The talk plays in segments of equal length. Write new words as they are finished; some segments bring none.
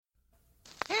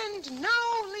And now,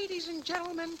 ladies and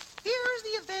gentlemen, here's the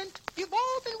event you've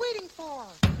all been waiting for.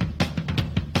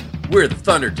 We're the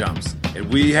Thunderdumps,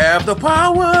 and we have the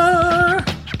power!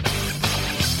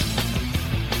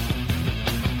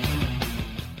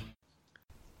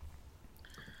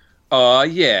 Aw,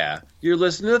 yeah. You're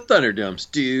listening to Thunderdumps,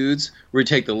 dudes. We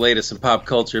take the latest in pop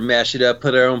culture, mash it up,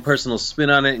 put our own personal spin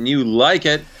on it, and you like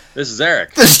it. This is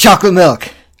Eric. This is Chocolate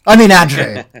Milk. I mean,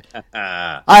 Andrew.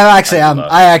 I actually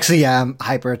am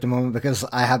hyper at the moment because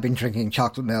I have been drinking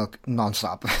chocolate milk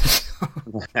nonstop.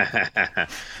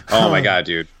 Oh my god,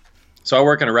 dude. So I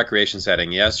work in a recreation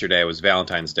setting. Yesterday was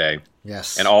Valentine's Day.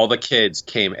 Yes. And all the kids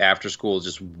came after school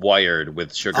just wired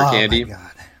with sugar candy. Oh my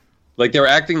god. Like they were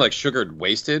acting like sugar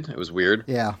wasted. It was weird.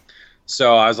 Yeah.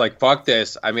 So I was like, fuck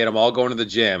this. I made them all go into the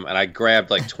gym and I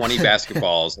grabbed like 20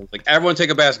 basketballs. And like, everyone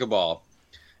take a basketball.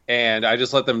 And I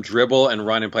just let them dribble and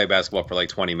run and play basketball for like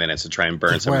 20 minutes to try and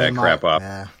burn some of that crap up.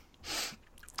 Yeah,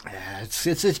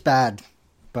 it's bad,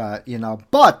 but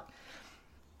but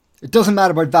it doesn't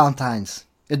matter about Valentine's.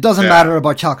 It doesn't matter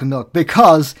about chocolate milk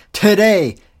because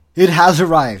today it has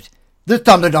arrived. The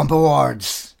Thunderdump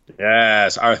Awards.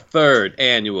 Yes, our third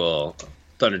annual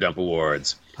Thunderdump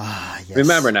Awards. Ah, yes.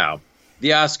 Remember now, the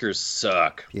Oscars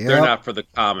suck. Yep. They're not for the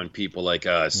common people like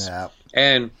us. Yep.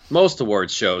 And most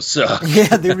awards shows suck.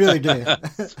 Yeah, they really do.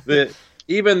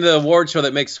 Even the award show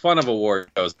that makes fun of award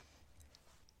shows.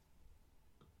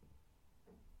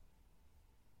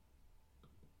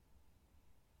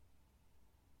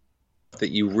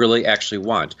 That you really actually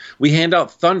want. We hand out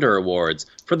Thunder Awards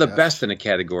for the best in a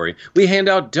category. We hand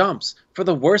out Dumps for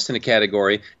the worst in a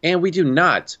category. And we do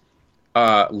not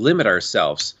limit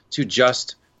ourselves to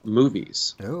just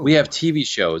movies. Ooh. We have TV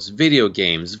shows, video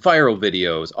games, viral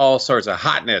videos, all sorts of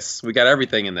hotness. We got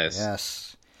everything in this.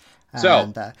 Yes. So,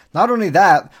 and not only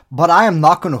that, but I am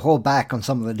not going to hold back on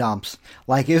some of the dumps.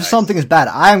 Like, if something is bad,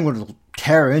 I'm going to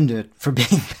tear into it for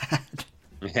being bad.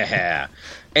 Yeah.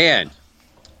 And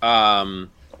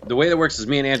the way that works is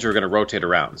me and Andrew are going to rotate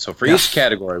around. So for each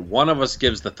category, one of us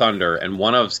gives the thunder and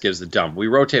one of us gives the dump. We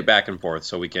rotate back and forth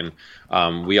so we can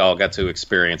we all got to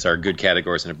experience our good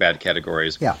categories and our bad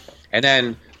categories. Yeah. And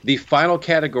then the final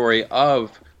category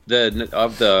of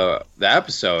the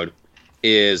episode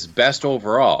is best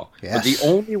overall. Yes. But the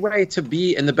only way to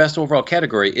be in the best overall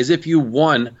category is if you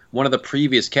won one of the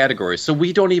previous categories. So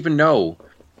we don't even know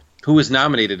who is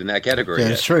nominated in that category. Yeah,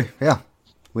 yet. it's true. Yeah.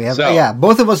 We have, So-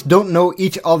 both of us don't know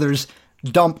each other's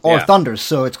dump or Yeah. thunder,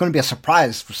 so it's going to be a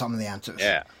surprise for some of the answers.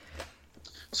 Yeah.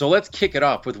 So let's kick it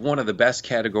off with one of the best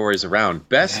categories around.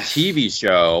 Best TV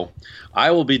show.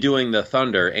 I will be doing the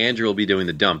thunder. Andrew will be doing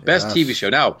the dump. Best TV show.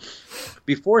 Now,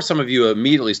 before some of you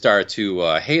immediately start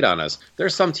to hate on us,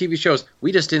 there's some TV shows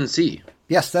we just didn't see.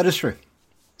 Yes, that is true.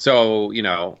 So,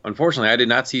 unfortunately, I did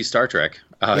not see Star Trek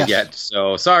yet.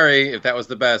 So, sorry if that was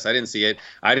the best. I didn't see it.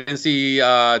 I didn't see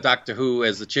Doctor Who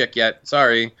as the chick yet.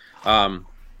 Sorry. By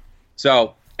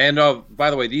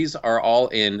the way, these are all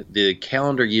in the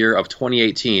calendar year of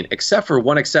 2018, except for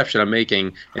one exception I'm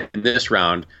making in this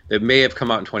round that may have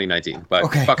come out in 2019.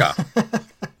 But fuck off.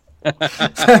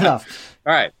 Fair enough.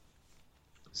 All right.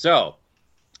 So,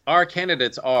 our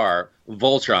candidates are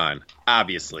Voltron,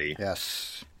 obviously.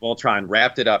 Yes. Voltron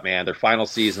wrapped it up, man. Their final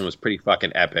season was pretty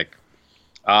fucking epic.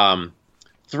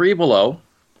 Three Below,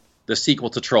 the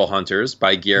sequel to Troll Hunters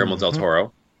by Guillermo del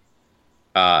Toro.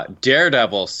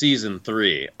 Daredevil Season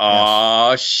 3.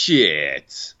 Oh,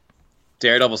 shit.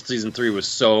 Daredevil Season 3 was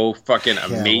so fucking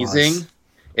amazing.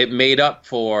 It made up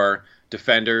for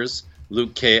Defenders,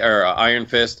 Iron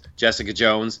Fist, Jessica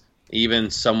Jones, even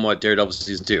somewhat Daredevil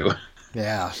Season 2.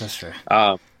 Yeah, that's true.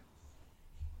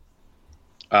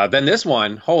 Then this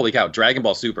one, holy cow, Dragon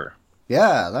Ball Super.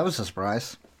 Yeah, that was a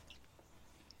surprise.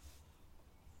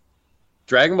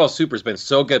 Dragon Ball Super has been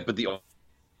so good, but the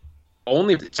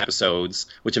only episodes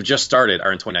which have just started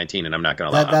are in 2019, and I'm not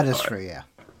going to lie. That is true, yeah.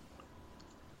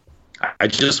 I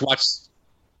just watched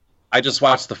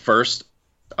the first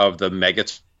of the Mega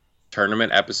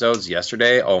Tournament episodes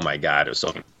yesterday. Oh my god, it was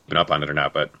so been up on it or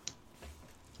not, but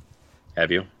have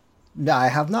you? No, I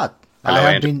have not. Hello,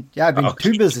 I've been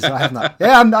too busy, so I have not.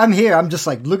 Yeah, I'm here. I'm just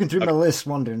like looking through my list,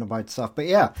 wondering about stuff. But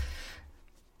yeah.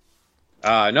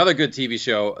 Another good TV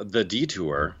show, The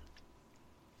Detour.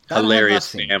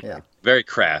 Hilarious family. Yeah. Very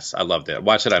crass. I loved it.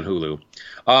 Watch it on Hulu.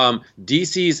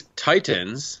 DC's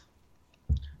Titans.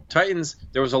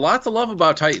 There was a lot to love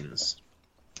about Titans.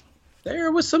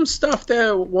 There was some stuff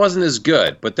that wasn't as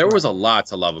good, but there was a lot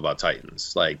to love about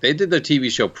Titans. Like, they did their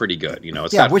TV show pretty good.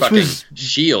 It's not fucking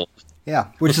S.H.I.E.L.D.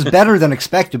 Yeah, which is better than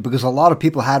expected because a lot of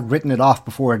people had written it off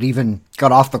before it even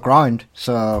got off the ground.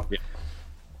 So,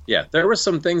 yeah, there were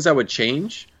some things I would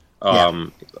change,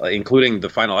 including the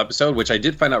final episode, which I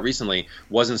did find out recently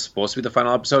wasn't supposed to be the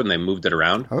final episode, and they moved it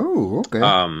around. Oh, okay.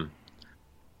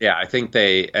 Yeah, I think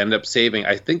they end up saving.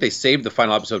 I think they saved the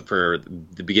final episode for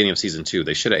the beginning of season 2.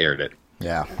 They should have aired it.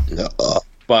 Yeah.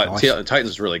 But Titans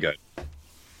is really good.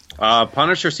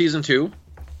 Punisher season 2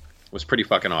 was pretty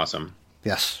fucking awesome.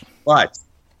 Yes. But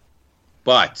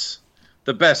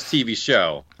the best TV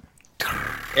show,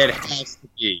 it has to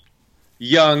be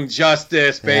Young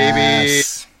Justice, baby.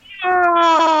 Yes.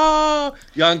 Oh,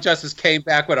 Young Justice came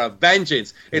back with a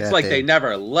vengeance. It's like they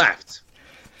never left.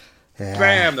 Yeah.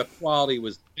 Bam, the quality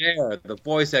was there. The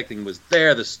voice acting was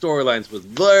there. The storylines was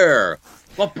there.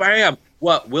 But bam,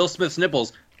 what? Will Smith's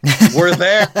nipples were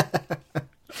there.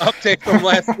 Update from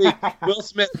last week. Will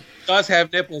Smith does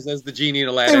have nipples as the genie in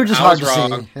Aladdin. They were just I was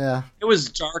hard to wrong. see. Yeah. It was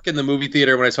dark in the movie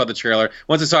theater when I saw the trailer.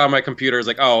 Once I saw it on my computer, I was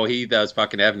like, oh, he does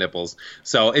fucking have nipples.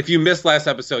 So if you missed last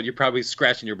episode, you're probably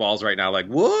scratching your balls right now like,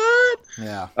 what?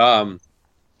 Yeah.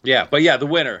 Yeah, but yeah, the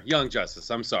winner, Young Justice.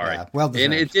 I'm sorry. Yeah, well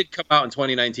deserved. And it did come out in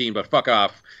 2019, but fuck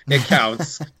off. It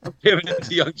counts. I'm giving it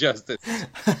to Young Justice.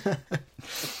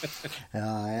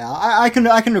 Yeah, I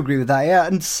can agree with that. Yeah,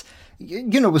 and it's,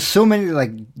 with so many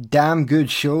like damn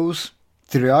good shows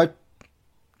throughout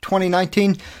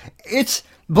 2019, it's,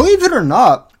 believe it or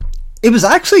not, it was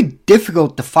actually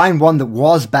difficult to find one that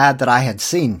was bad that I had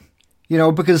seen.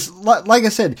 Because, like I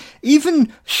said,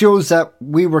 even shows that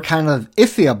we were kind of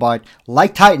iffy about,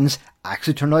 like Titans,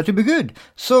 actually turned out to be good.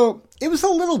 So, it was a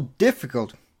little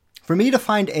difficult for me to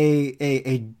find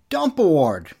a dump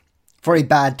award for a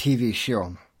bad TV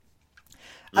show.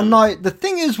 And now, the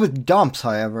thing is with dumps,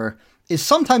 however, is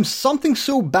sometimes something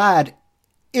so bad,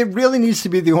 it really needs to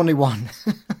be the only one.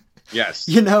 Yes.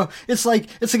 It's like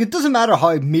it doesn't matter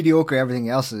how mediocre everything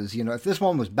else is. If this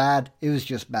one was bad, it was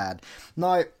just bad.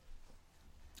 Now,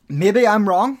 maybe I'm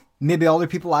wrong. Maybe other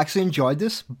people actually enjoyed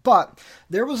this. But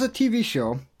there was a TV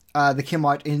show that came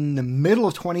out in the middle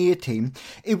of 2018.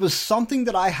 It was something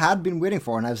that I had been waiting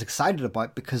for and I was excited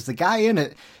about because the guy in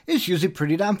it is usually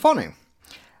pretty damn funny.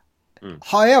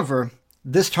 However,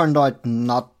 this turned out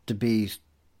not to be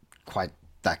quite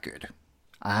that good.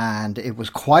 And it was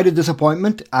quite a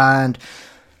disappointment. And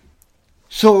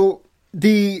so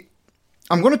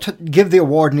I'm going to give the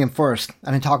award name first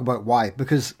and then talk about why.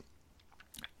 Because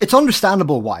it's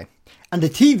understandable why. And the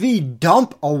TV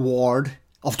Dump Award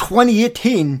of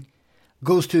 2018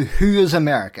 goes to Who is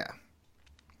America?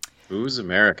 Who's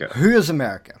America? Who is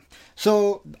America?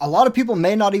 So a lot of people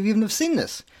may not even have seen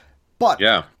this. But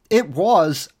yeah. It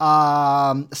was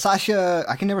Sacha,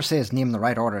 I can never say his name in the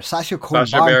right order, Sacha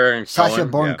Baron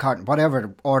Cohen,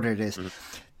 whatever order it is.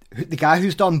 The guy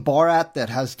who's done Borat, that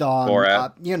has done,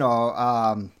 what do you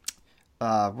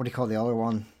call the other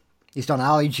one? He's done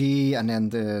Ali G and then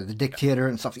the Dictator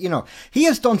and stuff. He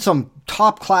has done some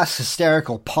top-class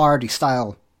hysterical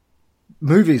party-style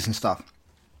movies and stuff.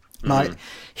 Now,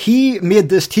 he made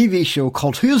this TV show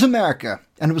called Who's America?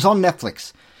 And it was on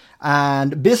Netflix.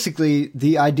 And basically,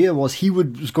 the idea was he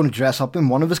was going to dress up in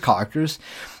one of his characters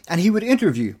and he would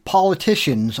interview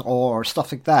politicians or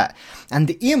stuff like that. And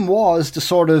the aim was to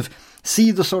sort of see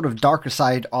the sort of darker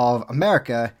side of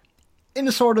America in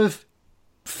a sort of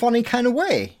funny kind of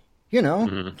way,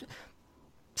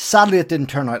 Sadly, it didn't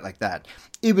turn out like that.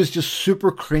 It was just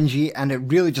super cringy, and it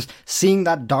really just, seeing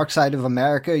that dark side of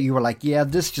America, you were like, yeah,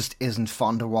 this just isn't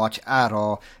fun to watch at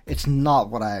all. It's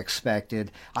not what I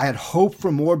expected. I had hoped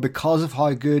for more because of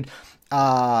how good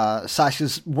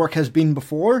Sacha's work has been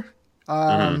before.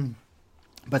 But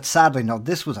sadly, no,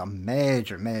 this was a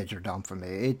major, major dump for me.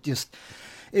 It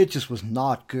just was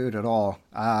not good at all.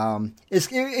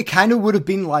 It kind of would have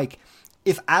been like,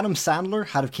 if Adam Sandler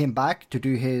had have came back to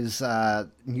do his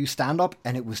new stand-up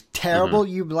and it was terrible,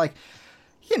 you'd be like,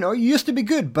 you used to be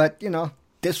good, but,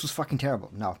 this was fucking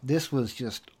terrible. No, this was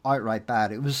just outright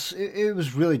bad. It was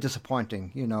really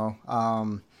disappointing,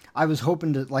 I was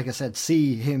hoping to, like I said,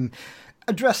 see him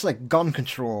address, like, gun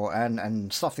control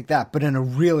and stuff like that, but in a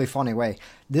really funny way.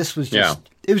 This was just,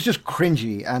 it was just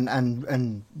cringy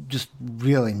and just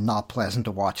really not pleasant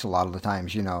to watch a lot of the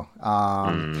times,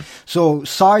 So,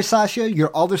 sorry, Sacha,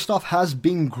 your other stuff has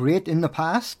been great in the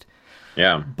past.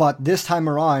 Yeah. But this time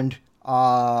around,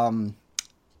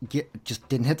 just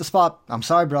didn't hit the spot. I'm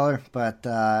sorry, brother. But,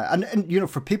 and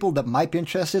for people that might be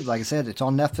interested, like I said, it's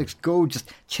on Netflix. Go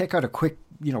just check out a quick,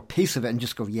 piece of it and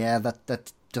just go, yeah,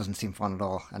 that doesn't seem fun at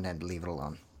all, and then leave it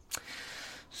alone.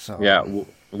 So yeah,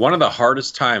 one of the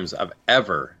hardest times I've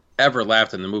ever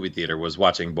laughed in the movie theater was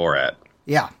watching Borat.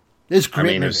 Yeah, it's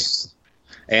great.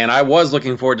 And I was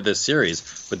looking forward to this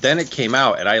series, but then it came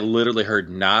out, and I literally heard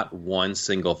not one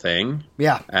single thing.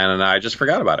 Yeah. And I just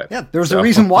forgot about it. Yeah, there's a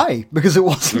reason why, because it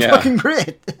wasn't fucking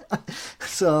great.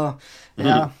 So,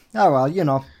 yeah. Oh,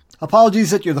 well,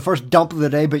 apologies that you're the first dump of the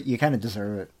day, but you kind of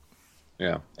deserve it.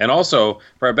 Yeah. And also,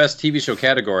 for our best TV show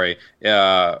category,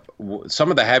 some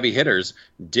of the heavy hitters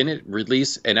didn't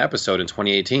release an episode in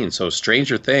 2018. So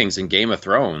Stranger Things and Game of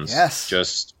Thrones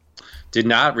just did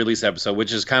not release an episode,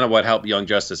 which is kind of what helped Young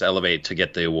Justice elevate to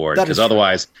get the award. Because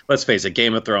otherwise, let's face it,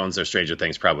 Game of Thrones or Stranger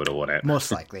Things probably would have won it.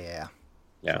 Most likely, yeah.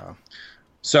 Yeah.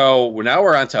 So now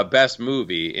we're on to Best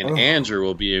Movie, and Andrew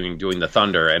will be doing The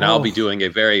Thunder, and I'll be doing a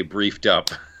very brief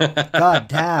dump. God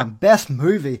damn, Best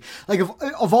Movie. Like,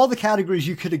 of all the categories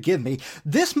you could have given me,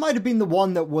 this might have been the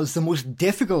one that was the most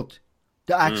difficult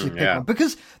to actually pick on,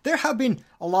 because there have been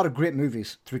a lot of great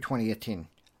movies through 2018.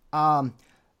 Now,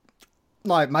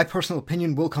 my personal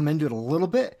opinion will come into it a little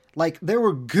bit. Like, there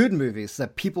were good movies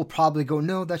that people probably go,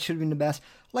 no, that should have been the best.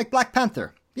 Like Black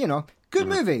Panther, good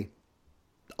movie.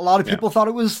 A lot of people thought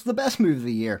it was the best movie of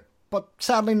the year, but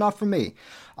sadly not for me.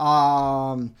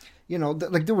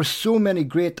 There were so many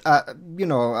great,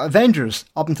 Avengers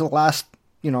up until the last,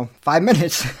 5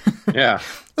 minutes. Yeah.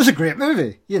 It was a great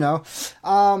movie,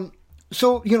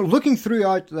 So, looking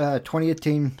throughout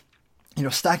 2018,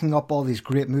 stacking up all these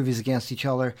great movies against each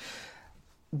other,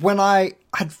 when I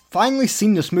had finally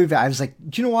seen this movie, I was like,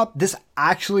 do you know what? This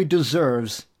actually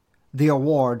deserves the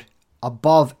award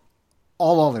above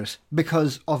all others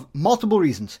because of multiple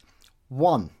reasons.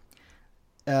 One,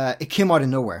 it came out of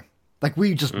nowhere. Like,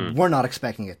 we just were not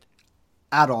expecting it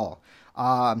at all.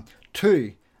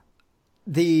 Two,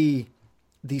 the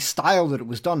style that it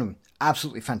was done in,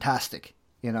 absolutely fantastic,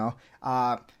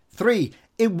 Three,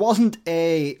 it wasn't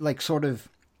a, sort of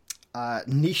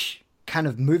niche kind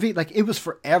of movie. Like, it was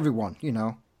for everyone,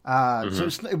 So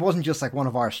it wasn't just like one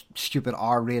of our stupid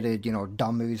R-rated,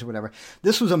 dumb movies or whatever.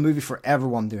 This was a movie for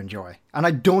everyone to enjoy. And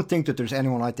I don't think that there's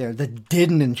anyone out there that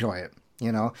didn't enjoy it,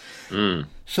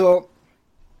 So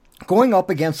going up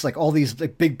against all these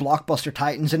big blockbuster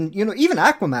titans and, even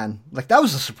Aquaman, that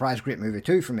was a surprise great movie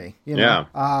too for me, Yeah.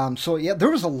 There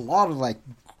was a lot of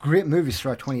great movies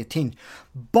throughout 2018.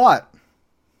 But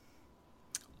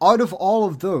out of all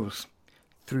of those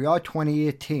throughout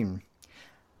 2018,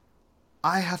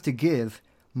 I have to give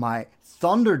my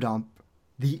Thunder Dump,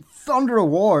 the Thunder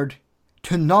Award,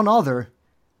 to none other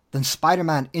than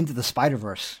Spider-Man Into the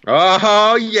Spider-Verse.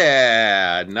 Oh,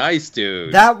 yeah. Nice,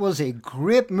 dude. That was a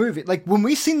great movie. When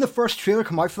we seen the first trailer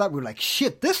come out for that, we were like,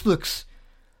 shit, this looks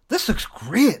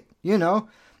great,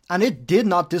 And it did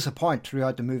not disappoint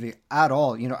throughout the movie at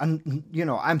all, And,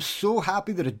 I'm so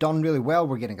happy that it done really well.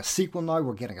 We're getting a sequel now.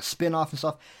 We're getting a spin-off and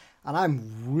stuff. And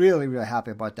I'm really, really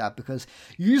happy about that because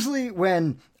usually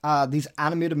when these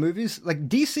animated movies, like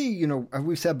DC,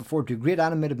 we've said before, do great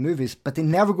animated movies, but they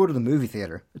never go to the movie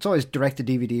theater. It's always direct to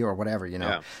DVD or whatever,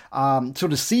 Yeah. So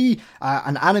to see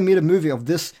an animated movie of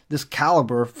this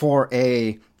caliber for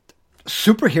a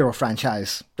superhero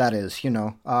franchise, that is,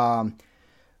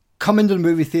 come into the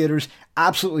movie theaters,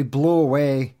 absolutely blow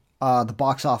away the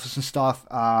box office and stuff.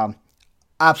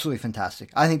 Absolutely fantastic.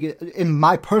 I think, in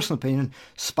my personal opinion,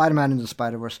 Spider-Man Into the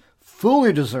Spider-Verse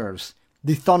fully deserves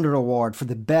the Thunder Award for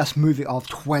the best movie of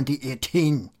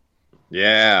 2018.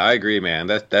 Yeah, I agree, man.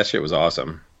 That shit was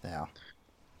awesome. Yeah.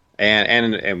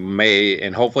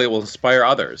 And hopefully it will inspire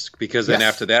others because then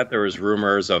after that there was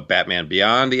rumors of Batman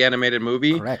Beyond, the animated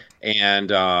movie. Correct. And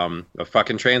a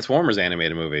fucking Transformers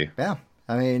animated movie. Yeah.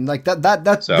 I mean, this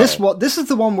is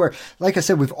the one where, like I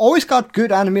said, we've always got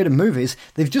good animated movies.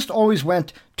 They've just always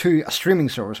went to a streaming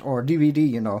service or a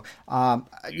DVD, and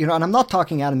I'm not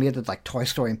talking animated like Toy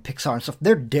Story and Pixar and stuff.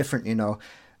 They're different,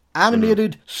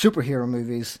 Animated superhero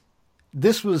movies.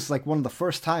 This was one of the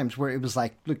first times where it was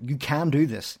like, look, you can do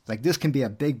this. This can be a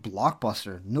big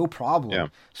blockbuster, no problem. Yeah.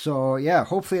 So yeah,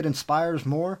 hopefully it inspires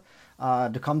more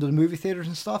to come to the movie theaters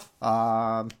and stuff.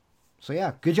 So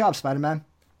yeah, good job, Spider-Man.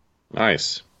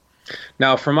 Nice.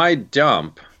 Now, for my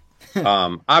dump,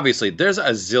 obviously, there's a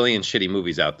zillion shitty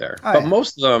movies out there. But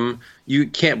most of them, you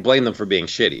can't blame them for being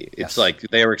shitty. It's like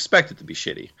they were expected to be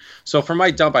shitty. So for my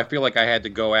dump, I feel like I had to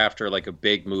go after a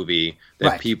big movie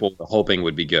that people were hoping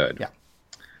would be good. Yeah.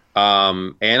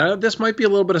 And this might be a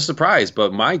little bit of a surprise,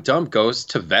 but my dump goes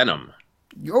to Venom.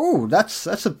 Oh, that's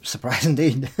a surprise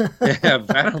indeed. Yeah,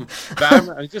 Venom.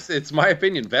 It's my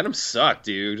opinion. Venom sucked,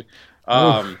 dude.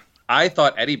 I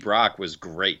thought Eddie Brock was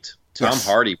great. Tom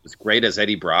Hardy was great as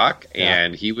Eddie Brock,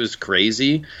 and he was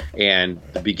crazy, and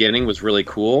the beginning was really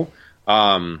cool.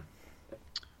 But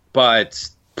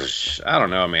I don't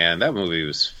know, man. That movie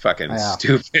was fucking Yeah.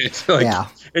 stupid. Like, Yeah.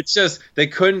 it's just they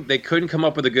couldn't come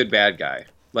up with a good bad guy.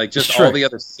 Like just It's true. all the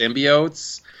other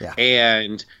symbiotes, Yeah.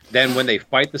 and then when they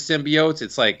fight the symbiotes,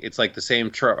 it's like the same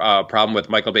problem with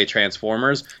Michael Bay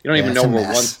Transformers. You don't Yeah, even it's know a where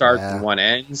mess. one starts Yeah. and one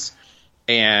ends.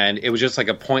 And it was just like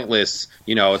a pointless,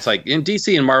 it's like in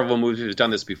DC and Marvel movies, we've done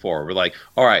this before. We're like,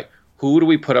 all right, who do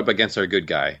we put up against our good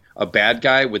guy? A bad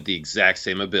guy with the exact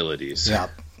same abilities. Yeah.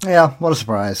 Yeah, what a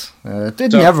surprise. It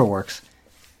So- never works.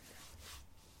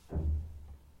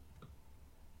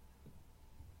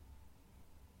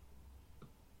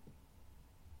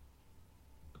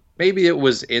 Maybe it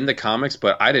was in the comics,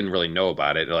 but I didn't really know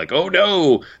about it. They're like, oh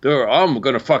no, I'm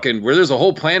gonna where there's a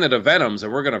whole planet of Venoms,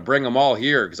 and we're gonna bring them all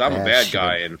here because I'm a Yeah, bad shit.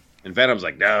 guy, and Venom's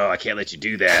like, no, I can't let you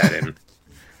do that, and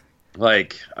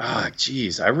like,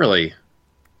 geez, I really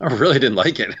didn't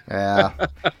like it. Yeah.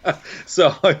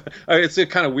 So it's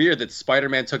kind of weird that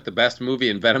Spider-Man took the best movie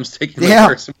and Venom's taking the Yeah,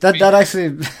 worst that movie. that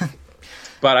actually...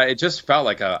 But it just felt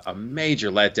like a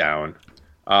major letdown.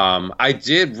 I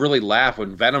did really laugh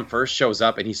when Venom first shows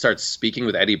up and he starts speaking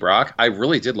with Eddie Brock. I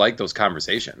really did like those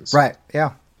conversations. Right,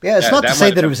 yeah. Yeah, it's Yeah, not to that say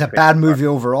might that it have was a been bad the movie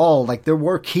overall. Like, there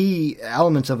were key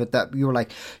elements of it that you were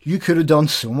like, you could have done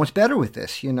so much better with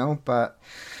this, but...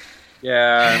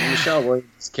 Yeah, and Michelle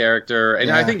Williams' character,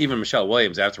 and I Yeah. think even Michelle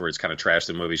Williams afterwards kind of trashed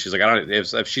the movie. She's like,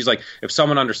 if she's like, if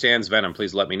someone understands Venom,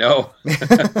 please let me know.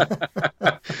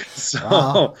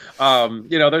 So, Wow.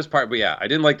 there's but yeah, I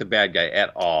didn't like the bad guy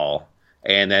at all,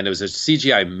 and then it was a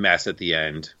CGI mess at the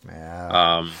end.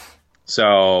 Yeah.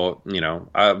 So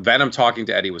Venom talking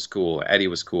to Eddie was cool. Eddie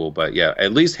was cool, but yeah,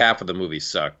 at least half of the movie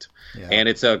sucked. Yeah. And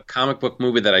it's a comic book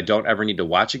movie that I don't ever need to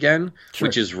watch again, Sure.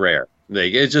 which is rare.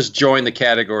 It just joined the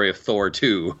category of Thor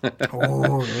 2.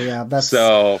 Oh, yeah, that's...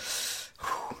 So,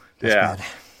 that's yeah. bad.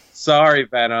 Sorry,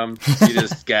 Venom. You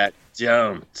just got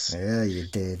jumped. Yeah, you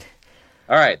did.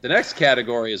 All right, the next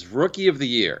category is Rookie of the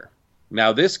Year.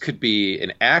 Now, this could be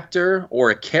an actor or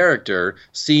a character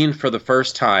seen for the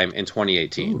first time in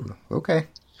 2018. Ooh, okay.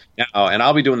 Now, and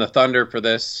I'll be doing the Thunder for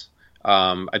this.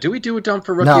 Do we do a dump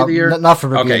for Rookie No, of the Year? not for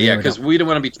Rookie of the Okay, Year, yeah, we because don't. we don't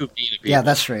want to be too mean to people. Yeah,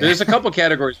 that's right. There's a couple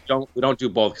categories we don't do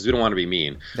both because we don't want to be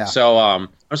mean. Yeah. So I'm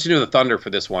just gonna do the Thunder for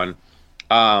this one.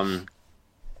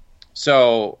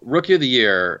 So Rookie of the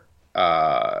Year.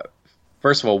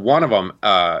 First of all, one of them,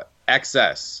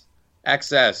 XS,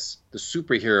 the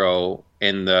superhero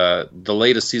in the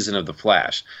latest season of The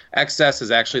Flash. XS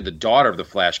is actually the daughter of the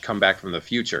Flash, come back from the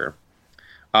future.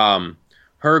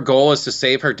 Her goal is to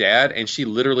save her dad, and she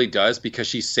literally does because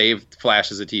she saved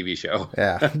Flash as a TV show.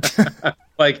 Yeah.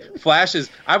 Like, Flash is...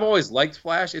 I've always liked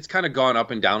Flash. It's kind of gone up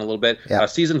and down a little bit. Yeah.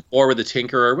 Season 4 with the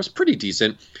Tinkerer was pretty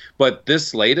decent. But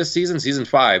this latest season, Season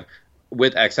 5,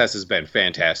 with XS has been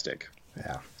fantastic.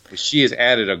 Yeah. She has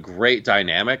added a great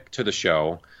dynamic to the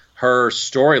show. Her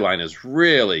storyline is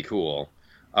really cool.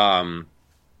 And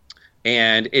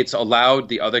it's allowed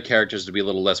the other characters to be a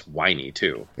little less whiny,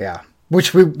 too. Yeah.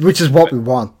 Which is what we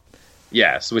want.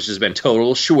 Yes, which has been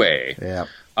total shui. Yeah.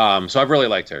 So I've really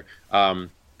liked her.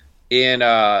 In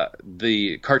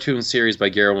the cartoon series by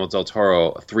Guillermo del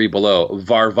Toro, Three Below,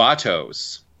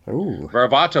 Varvatos. Ooh.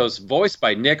 Varvatos, voiced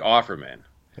by Nick Offerman.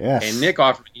 Yes. And Nick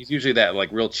Offerman, he's usually that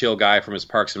like real chill guy from his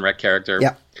Parks and Rec character.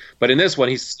 Yeah. But in this one,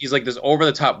 he's like this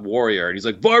over-the-top warrior, and he's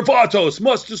like, Varvatos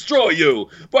must destroy you!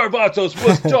 Varvatos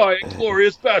must die in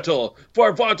glorious battle!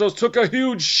 Varvatos took a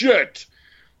huge shit!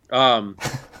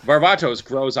 Varvatos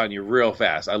grows on you real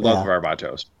fast. I love Yeah.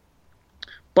 Varvatos.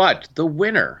 But the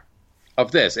winner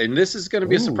of this, and this is going to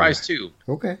be a Ooh. surprise too,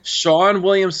 Okay. Sean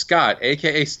William Scott,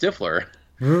 a.k.a. Stifler.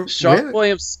 Sean Really?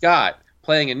 William Scott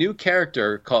playing a new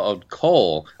character called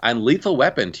Cole on Lethal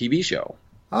Weapon TV show.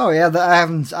 Oh yeah,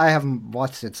 I haven't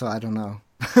watched it, so I don't know.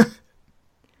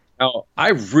 Now, I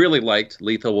really liked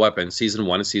Lethal Weapon season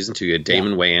 1 and season 2. You had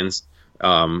Damon Wayans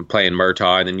playing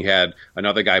Murtaugh, and then you had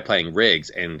another guy playing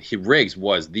Riggs, and Riggs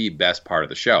was the best part of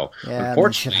the show. Yeah, that shit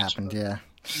Unfortunately, happened. Yeah.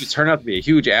 he turned out to be a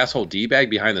huge asshole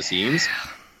D-bag behind the scenes,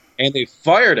 and they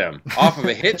fired him off of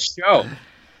a hit show.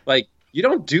 Like, you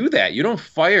don't do that. You don't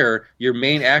fire your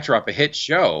main actor off a hit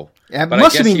show. Yeah, it But I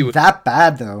must have guess he been was- that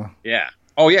bad though. Yeah.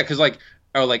 Oh yeah, because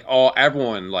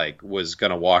everyone was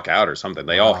gonna walk out or something.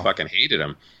 They all Wow. fucking hated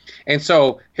him. And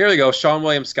so here we go. Sean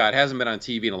William Scott hasn't been on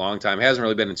TV in a long time. Hasn't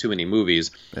really been in too many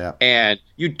movies. Yeah. And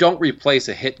you don't replace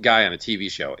a hit guy on a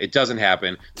TV show. It doesn't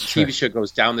happen. The Sure. TV show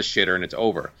goes down the shitter and it's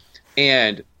over.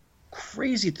 And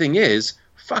crazy thing is,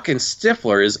 fucking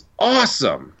Stifler is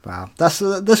awesome. Wow. That's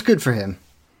good for him.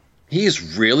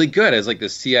 He's really good as like the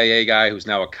CIA guy who's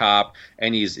now a cop,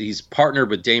 and he's partnered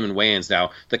with Damon Wayans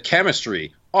now. The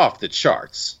chemistry off the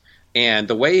charts, and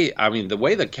the way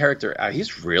the character,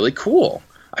 he's really cool.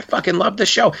 I fucking love the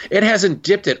show. It hasn't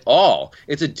dipped at all.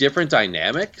 It's a different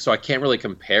dynamic, so I can't really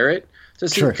compare it to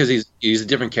see because he's a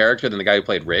different character than the guy who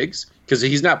played Riggs because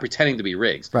he's not pretending to be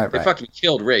Riggs. They fucking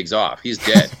killed Riggs off. He's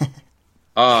dead.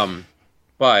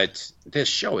 But this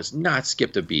show has not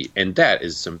skipped a beat, and that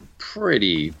is some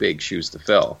pretty big shoes to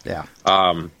fill. Yeah.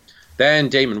 Then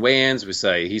Damon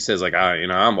Wayans he says like,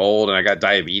 I'm old and I got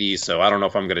diabetes, so I don't know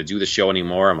if I'm going to do the show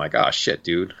anymore. I'm like, oh shit,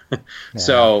 dude. Yeah.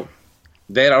 So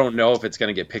they don't know if it's going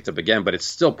to get picked up again, but it's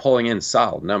still pulling in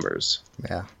solid numbers.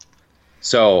 Yeah.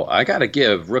 So I got to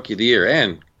give Rookie of the Year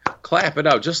and clap it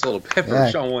up just a little bit for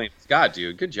Seann William Scott,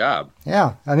 dude. Good job.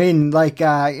 Yeah, I mean, like,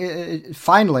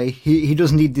 finally, he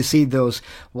doesn't need to see those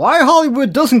 "Why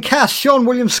Hollywood doesn't cast Seann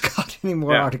William Scott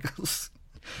anymore" articles.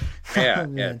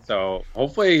 Yeah. So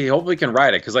hopefully he can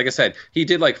ride it because, like I said, he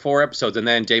did like 4 episodes, and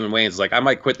then Damon Wayans is like, I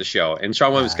might quit the show, and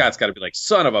Seann William Scott's got to be like,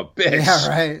 son of a bitch. Yeah,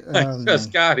 right. I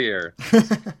just got here.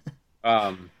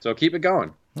 So keep it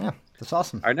going. Yeah, that's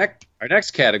awesome. Our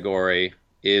next category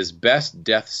is best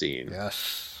death scene.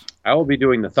 Yes. I will be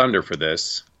doing the Thunder for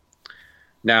this.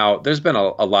 Now, there's been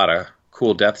a lot of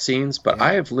cool death scenes, but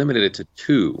I have limited it to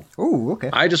 2. Oh,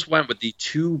 okay. I just went with the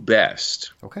 2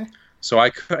 best. Okay. So I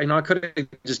could have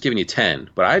just given you 10,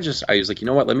 but I was like, you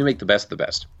know what? Let me make the best of the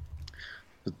best.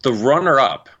 The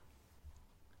runner-up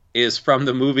is from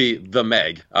the movie The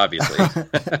Meg, obviously.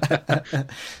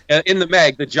 In The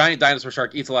Meg, the giant dinosaur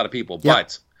shark eats a lot of people,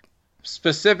 but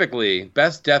specifically,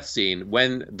 best death scene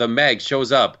when the Meg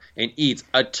shows up and eats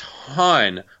a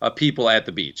ton of people at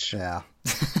the beach. Yeah.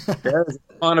 There's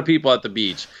a ton of people at the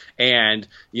beach, and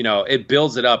it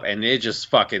builds it up, and it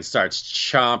just fucking starts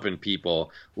chomping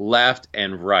people left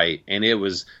and right. And it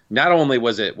was not only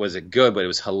was it good, but it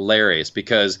was hilarious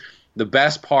because the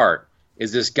best part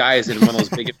is this guy is in one of those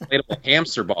big inflatable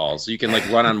hamster balls, so you can like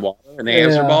run on water in the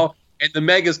hamster ball. And the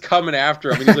Meg is coming after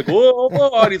him, and he's like, whoa,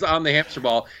 whoa, and he's on the hamster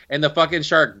ball, and the fucking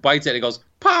shark bites it, and it goes,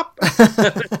 pop!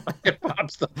 It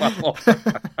pops the bubble.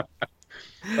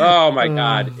 Oh, my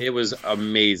God. It was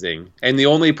amazing. And the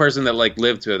only person that,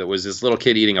 lived to it was this little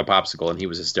kid eating a popsicle, and he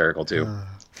was hysterical, too.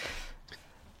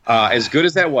 As good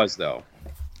as that was, though,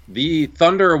 the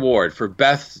Thunder Award for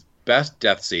best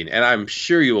death scene, and I'm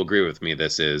sure you'll agree with me,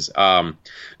 this is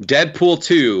Deadpool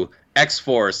 2,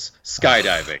 X-Force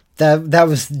skydiving. That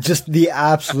was just the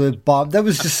absolute bomb. That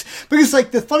was just because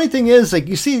the funny thing is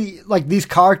you see these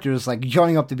characters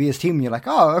joining up to be his team and you're like,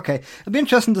 oh, okay, it'd be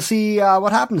interesting to see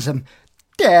what happens to him.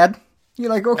 Dad, you're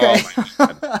like, okay.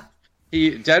 Oh,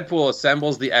 Deadpool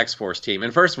assembles the X-Force team,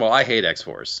 and first of all, I hate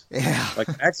X-Force. Yeah,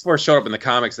 X-Force showed up in the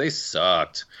comics; they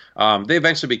sucked. They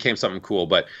eventually became something cool,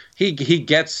 but he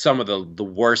gets some of the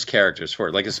worst characters for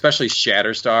it, especially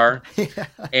Shatterstar. Yeah.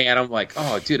 And I'm like,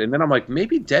 oh, dude. And then I'm like,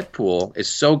 maybe Deadpool is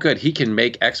so good he can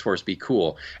make X-Force be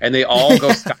cool, and they all go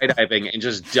skydiving and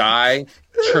just die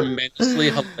tremendously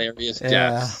hilarious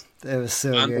deaths. It was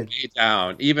so on good. The way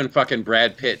down. Even fucking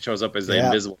Brad Pitt shows up as the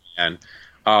Invisible Man.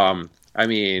 I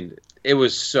mean, it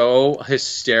was so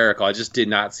hysterical. I just did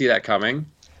not see that coming,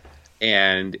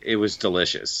 and it was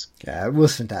delicious. Yeah, it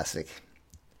was fantastic.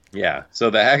 Yeah, so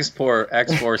the X-Force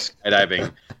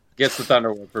skydiving gets the Thunder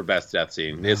Award for best death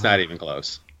scene. It's not even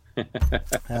close. All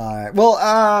right.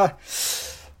 Well,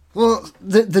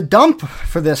 the dump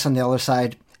for this on the other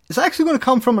side is actually going to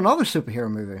come from another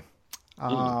superhero movie.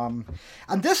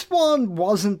 And this one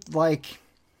wasn't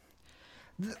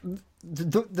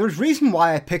there's reason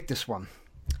why I picked this one,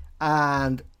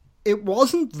 and it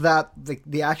wasn't that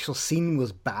the actual scene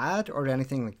was bad or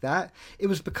anything like that. It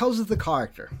was because of the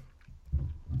character,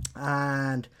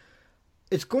 and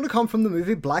it's going to come from the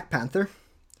movie Black Panther.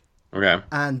 Okay.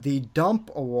 And the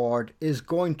dump award is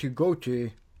going to go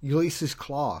to Ulysses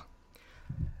Claw.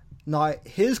 Now,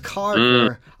 his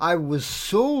character, I was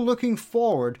so looking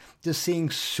forward to seeing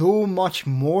so much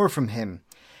more from him.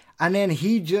 And then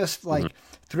he just,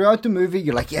 throughout the movie,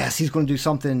 you're like, yes, he's going to do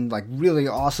something, really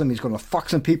awesome. He's going to fuck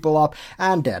some people up,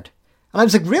 and dead. And I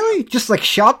was like, really? Just,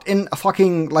 shot in a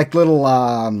fucking, little,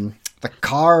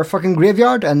 car fucking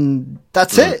graveyard, and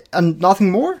that's it? And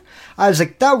nothing more? I was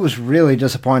like, that was really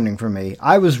disappointing for me.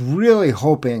 I was really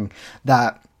hoping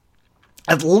that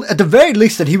at the very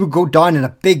least that he would go down in a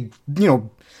big,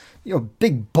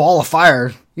 big ball of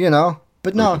fire,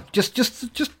 But no,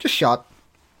 just shot,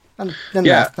 and then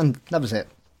left, and that was it.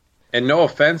 And no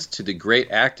offense to the great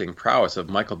acting prowess of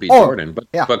Michael B. Jordan,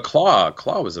 but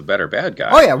Claw was a better bad guy.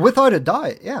 Oh yeah, without a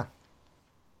doubt, yeah.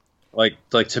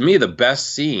 To me, the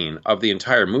best scene of the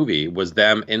entire movie was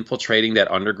them infiltrating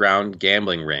that underground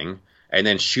gambling ring and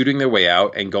then shooting their way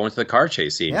out and going to the car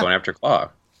chase scene, going after Claw.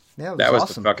 Yeah, that was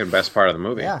awesome. The fucking best part of the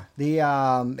movie. Yeah,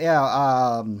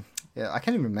 I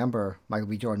can't even remember Michael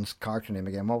B. Jordan's character name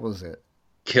again. What was it?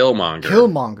 Killmonger.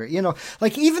 Killmonger. You know,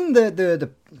 like even the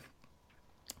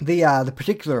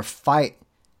particular fight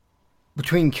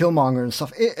between Killmonger and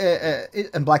stuff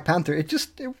and Black Panther, it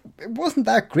wasn't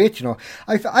that great. You know,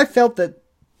 I felt that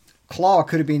Claw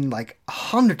could have been like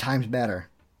 100 times better.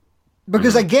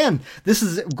 Because again, this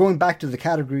is going back to the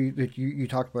category that you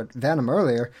talked about Venom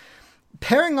earlier.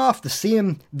 Pairing off the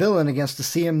same villain against the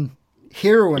same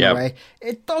hero in a way,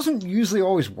 it doesn't usually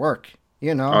always work,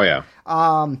 you know? Oh, yeah.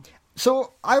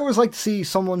 So I always like to see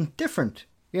someone different,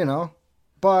 you know?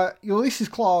 But Ulysses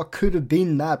Claw could have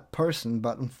been that person,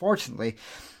 but unfortunately,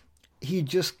 he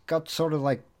just got sort of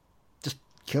like, just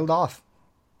killed off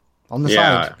on the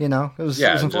side, you know? It was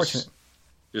unfortunate.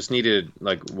 Just needed,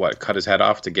 like, cut his head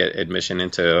off to get admission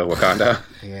into Wakanda?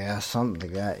 Yeah, something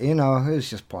like that. You know, it was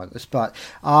just pointless. But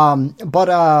an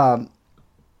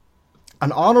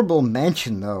honorable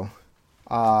mention, though,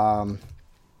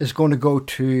 is going to go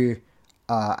to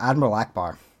Admiral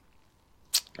Akbar.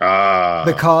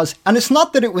 Because, and it's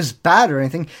not that it was bad or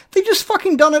anything, they just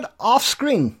fucking done it off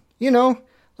screen, you know?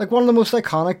 Like one of the most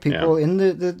iconic people in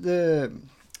the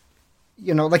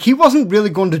you know, like he wasn't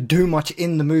really going to do much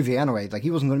in the movie anyway. Like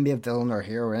he wasn't going to be a villain or a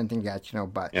hero or anything like that, you know.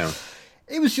 But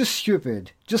it was just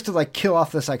stupid, just to like kill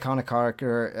off this iconic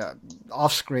character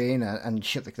off screen and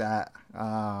shit like that.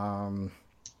 And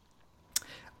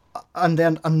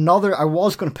then I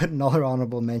was going to put another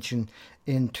honorable mention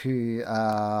into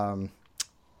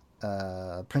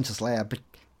Princess Leia, but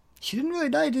she didn't really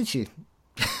die, did she?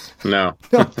 No.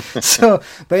 So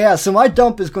my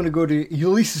dump is going to go to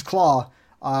Ulysses Claw.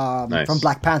 From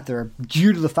Black Panther,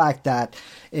 due to the fact that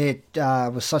it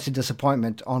was such a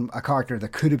disappointment on a character that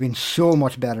could have been so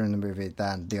much better in the movie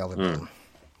than the other villain.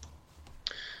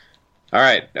 All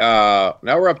right, now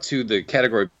we're up to the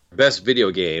category Best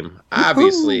Video Game.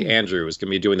 Obviously, Andrew is going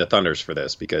to be doing the thunders for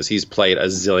this because he's played a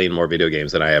zillion more video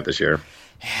games than I have this year.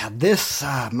 Yeah, this,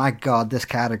 my God, this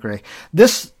category.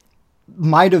 This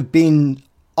might have been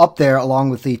up there along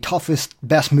with the toughest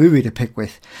best movie to pick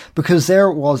with, because there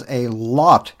was a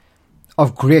lot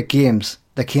of great games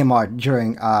that came out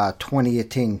during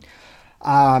 2018.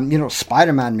 You know,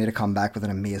 Spider-Man made a comeback with an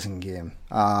amazing game.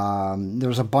 There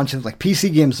was a bunch of like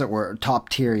PC games that were top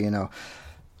tier, you know.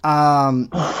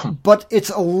 But it's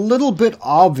a little bit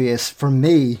obvious for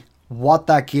me what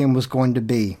that game was going to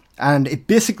be. And it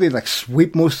basically like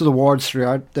swept most of the awards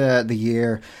throughout the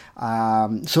year.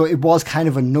 So it was kind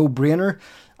of a no-brainer.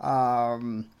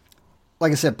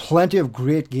 Like I said, plenty of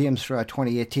great games throughout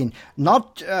 2018.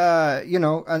 Not, you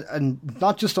know, and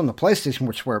not just on the PlayStation,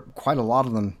 which were quite a lot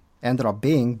of them ended up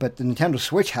being, but the Nintendo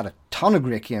Switch had a ton of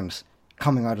great games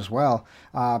coming out as well.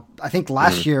 I think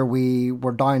last year we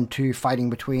were down to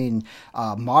fighting between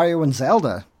Mario and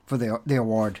Zelda for the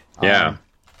award. Yeah.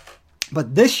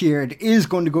 But this year it is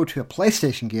going to go to a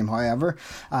PlayStation game, however.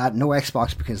 No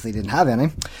Xbox because they didn't have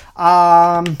any.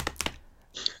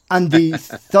 And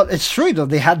it's true, though.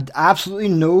 They had absolutely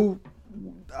no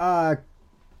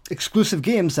exclusive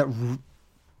games that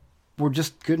were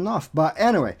just good enough. But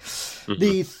anyway,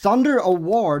 the Thunder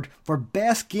Award for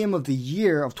Best Game of the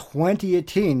Year of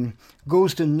 2018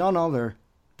 goes to none other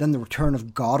than The Return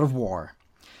of God of War.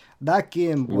 That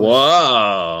game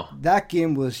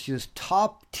was just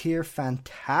top tier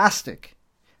fantastic.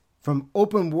 From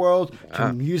open world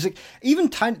to music. Even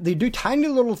they do tiny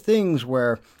little things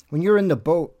where when you're in the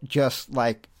boat, just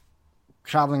like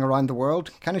traveling around the world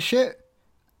kind of shit,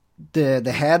 the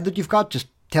head that you've got just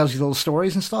tells you little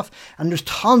stories and stuff. And there's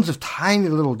tons of tiny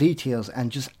little details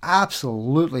and just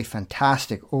absolutely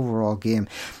fantastic overall game.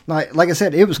 Now, like I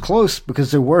said, it was close because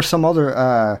there were some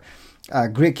other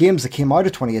great games that came out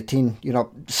of 2018. You know,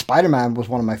 Spider-Man was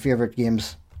one of my favorite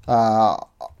games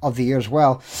of the year as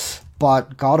well.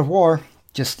 But God of War,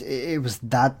 just it was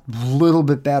that little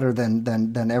bit better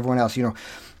than everyone else. You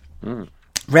know,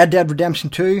 Red Dead Redemption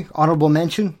 2, honorable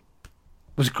mention,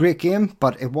 was a great game,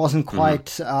 but it wasn't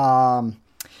quite.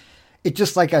 It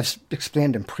just like I've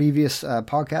explained in previous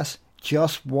podcasts,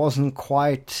 just wasn't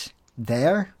quite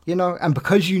there. You know, and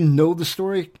because you know the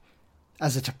story,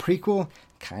 as it's a prequel,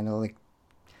 kind of like,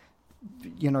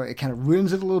 you know, it kind of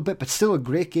ruins it a little bit, but still a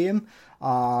great game. You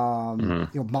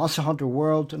know, Monster Hunter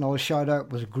World, another shout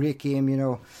out, was a great game, you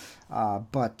know.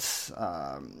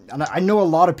 And I know a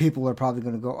lot of people are probably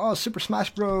going to go, oh, Super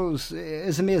Smash Bros.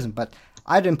 Is amazing, but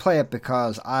I didn't play it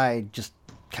because I just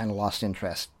kind of lost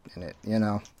interest in it, you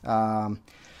know.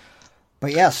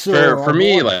 But yeah, so for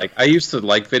me, like I used to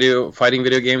like fighting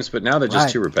video games, but now they're just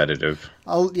too repetitive.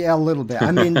 Yeah, a little bit.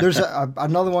 I mean, there's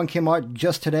another one came out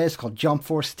just today. It's called Jump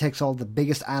Force. It takes all the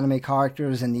biggest anime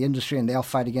characters in the industry, and they all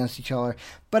fight against each other.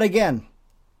 But again,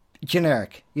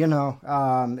 generic. It's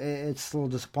a little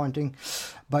disappointing.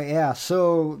 But yeah,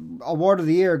 so award of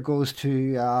the year goes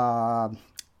to God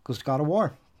of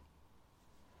War.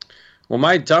 Well,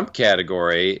 my dump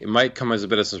category, it might come as a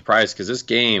bit of a surprise because this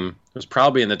game was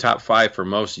probably in the top 5 for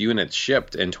most units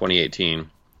shipped in 2018.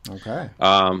 Okay.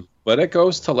 But it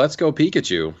goes to Let's Go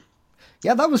Pikachu.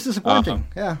 Yeah, that was disappointing.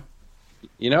 Yeah.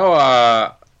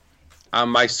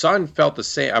 My son felt the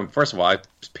same. First of all, I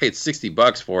paid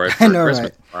 $60 for it for I know,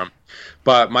 Christmas right? for him.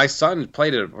 But my son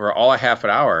played it for all a half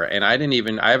an hour, and I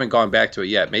haven't gone back to it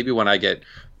yet. Maybe when I get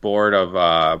bored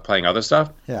of playing other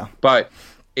stuff. Yeah. But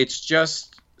it's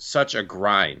just such a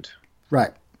grind.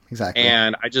 Right. Exactly.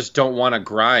 And I just don't want to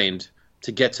grind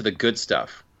to get to the good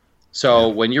stuff. So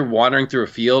when you're wandering through a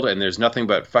field and there's nothing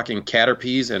but fucking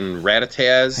Caterpies and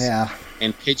Rattatas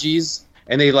and Pidgeys,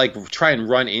 and they like try and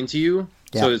run into you,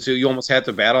 so you almost have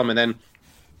to battle them, and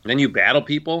then you battle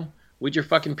people with your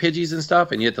fucking Pidgeys and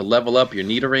stuff, and you have to level up your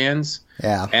Nidorans.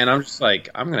 Yeah. And I'm just like,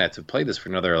 I'm gonna have to play this for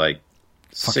another like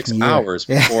fucking 6 year. hours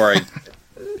before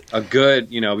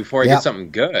before I get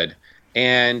something good.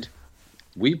 And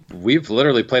we've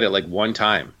literally played it like one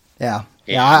time. Yeah.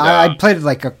 And, Yeah, I played it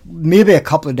like maybe a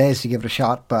couple of days to give it a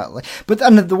shot, but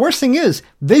the worst thing is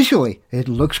visually it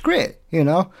looks great,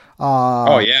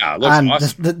 oh yeah, it looks and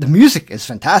awesome. the music is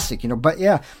fantastic, But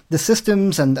yeah, the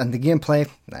systems and the gameplay,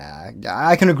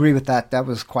 I can agree with that. That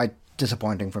was quite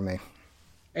disappointing for me.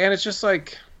 And it's just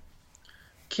like,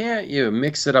 can't you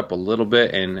mix it up a little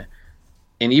bit and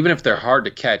even if they're hard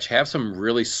to catch, have some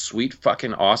really sweet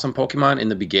fucking awesome Pokemon in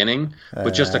the beginning,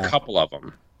 with just a couple of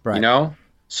them, right.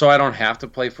 So I don't have to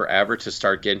play forever to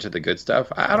start getting to the good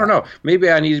stuff. I don't know. Maybe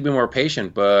I need to be more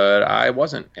patient, but I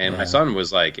wasn't. And my son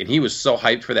was like, and he was so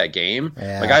hyped for that game.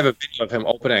 Yeah. Like I have a video of him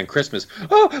opening on Christmas.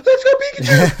 Oh, let's go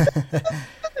Pikachu!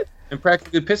 And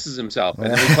practically pisses himself.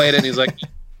 And then we played it, and he's like,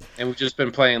 and we've just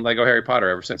been playing Lego Harry Potter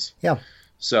ever since. Yeah.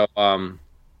 So,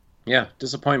 yeah,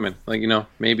 disappointment. Like,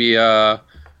 maybe, I'll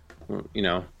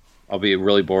be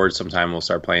really bored sometime. And we'll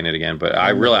start playing it again. But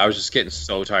I was just getting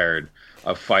so tired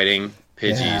of fighting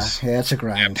Pidgeys. Yeah, it's a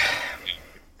grind.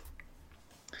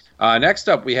 Next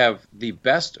up, we have the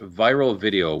Best Viral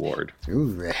Video Award.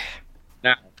 Ooh.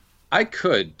 Now, I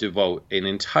could devote an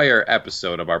entire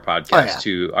episode of our podcast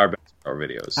to our best viral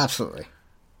videos. Absolutely.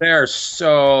 There are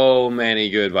so many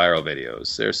good viral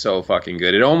videos. They're so fucking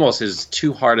good. It almost is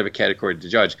too hard of a category to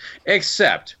judge.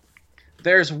 Except,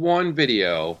 there's one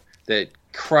video that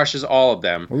crushes all of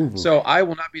them. Ooh. So I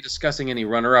will not be discussing any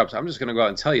runner-ups. I'm just going to go out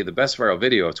and tell you the best viral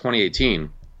video of 2018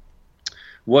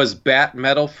 was Bat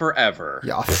Metal Forever.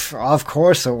 Yeah, of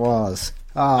course it was.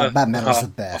 Oh, Bat Metal's the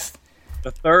best.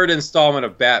 The third installment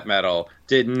of Bat Metal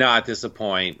did not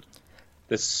disappoint.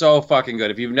 It's so fucking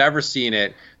good. If you've never seen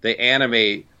it, they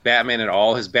animate Batman and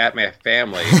all his Batman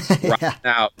family rocking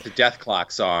out to Death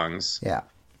Clock songs. Yeah.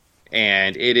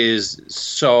 And it is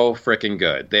so freaking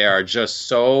good. They are just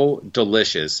so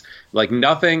delicious. Like,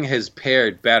 nothing has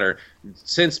paired better.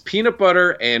 Since peanut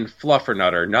butter and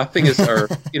Fluffernutter, nothing is, or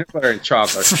peanut butter and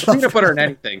chocolate, peanut butter and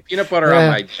anything, peanut butter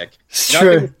on my dick.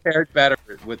 Nothing is paired better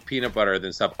with peanut butter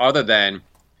than stuff other than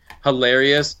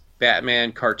hilarious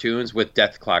Batman cartoons with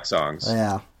Death Clock songs.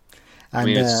 Yeah. And, I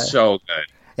mean, it's so good.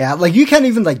 Yeah, like you can't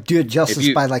even like do it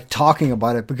justice by like talking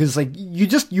about it, because like you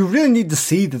really need to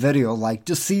see the video, like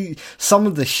just see some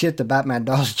of the shit that Batman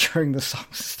does during the songs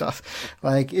and stuff.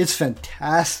 Like, it's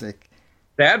fantastic.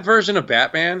 That version of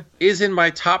Batman is in my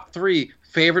top 3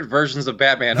 favorite versions of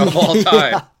Batman of all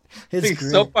time. He's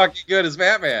so fucking good as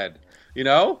Batman.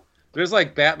 There's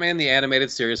like Batman the Animated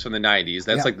Series from the 90s.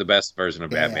 That's like the best version of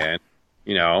Batman.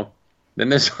 Then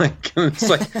there's like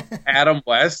Adam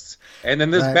West, and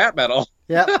then there's Bat Metal.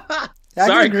 Yeah.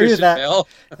 Sorry, Christian Bale.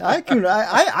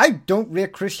 I don't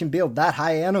rate Christian Bale that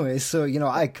high anyway, so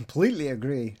I completely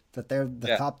agree that they're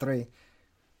the top 3.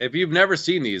 If you've never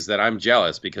seen these, then I'm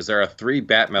jealous, because there are 3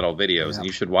 Bat Metal videos, and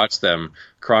you should watch them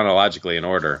chronologically in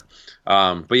order.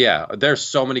 But yeah, there's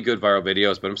so many good viral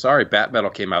videos, but I'm sorry, Bat Metal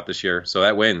came out this year, so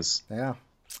that wins. Yeah.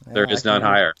 There is none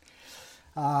higher.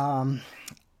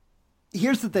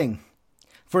 Here's the thing.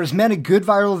 For as many good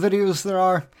viral videos there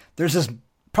are, there's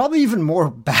probably even more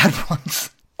bad ones.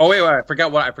 Oh wait, I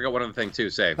forgot one other thing too.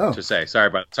 Sorry about.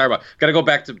 Gotta circle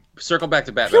back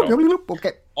to Bat Metal.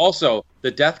 Okay. Also,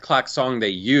 the Death Clock song they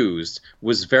used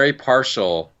was very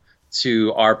partial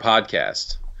to our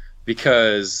podcast,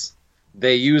 because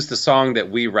they used the song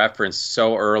that we referenced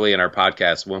so early in our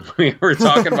podcast when we were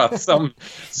talking about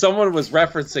someone was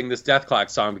referencing this Death Clock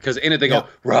song, because in it they go,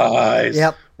 rise,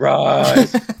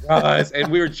 rise, rise.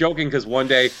 And we were joking because one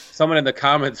day someone in the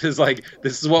comments is like,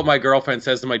 this is what my girlfriend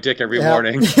says to my dick every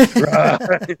morning.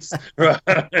 Rise,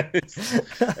 rise.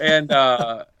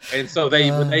 And so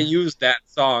when they used that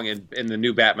song in the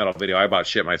new Bat Metal video, I about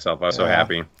shit myself. I was so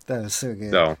happy. That was so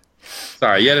good. So,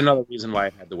 sorry, yet another reason why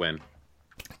I had to win.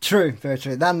 True, very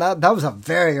true. That was a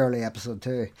very early episode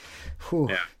too. Whew.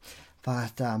 Yeah.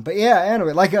 But yeah,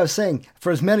 anyway, like I was saying,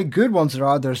 for as many good ones there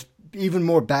are, there's even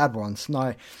more bad ones.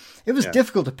 Now, it was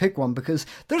difficult to pick one because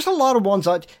there's a lot of ones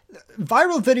out.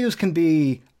 Viral videos can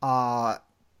be,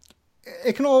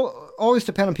 it can always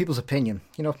depend on people's opinion.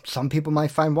 You know, some people might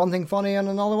find one thing funny and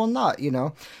another one not, you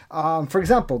know. For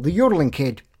example, the yodeling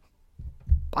kid.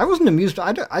 I wasn't amused.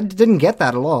 I didn't get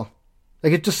that at all.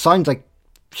 Like, it just sounds like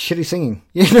shitty singing,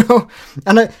 you know?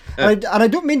 And I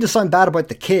don't mean to sound bad about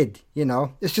the kid, you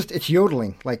know? It's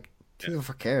yodeling. Like, who the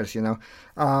fuck cares, you know?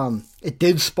 It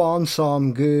did spawn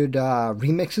some good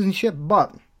remixes and shit,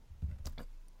 but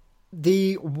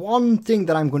the one thing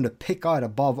that I'm going to pick out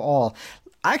above all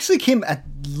actually came at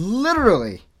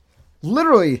literally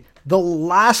the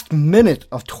last minute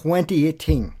of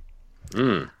 2018.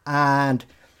 And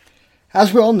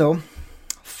as we all know,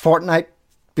 Fortnite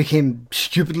became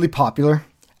stupidly popular.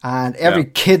 And every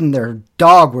kid and their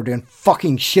dog were doing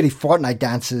fucking shitty Fortnite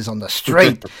dances on the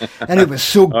street. And it was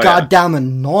so goddamn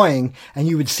annoying. And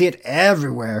you would see it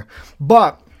everywhere.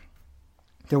 But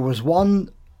there was one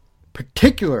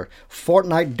particular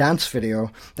Fortnite dance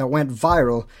video that went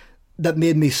viral that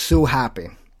made me so happy.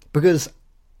 Because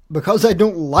I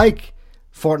don't like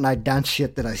Fortnite dance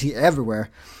shit that I see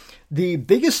everywhere. The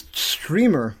biggest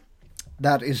streamer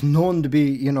that is known to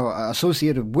be, you know,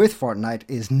 associated with Fortnite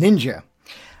is Ninja.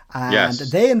 And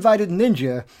they invited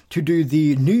Ninja to do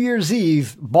the New Year's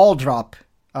Eve ball drop.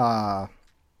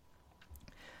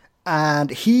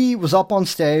 And he was up on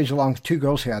stage along with two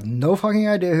girls who had no fucking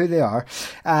idea who they are.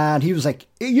 And he was like,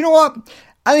 you know what?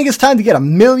 I think it's time to get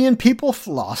 1 million people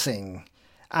flossing.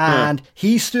 And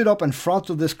he stood up in front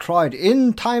of this crowd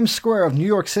in Times Square of New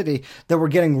York City that were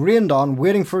getting rained on,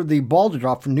 waiting for the ball to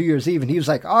drop for New Year's Eve. And he was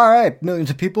like, all right, millions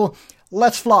of people,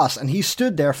 let's floss. And he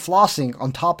stood there flossing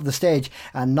on top of the stage,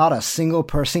 and not a single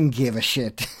person gave a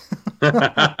shit.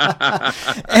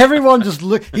 Everyone just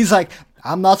looked. He's like,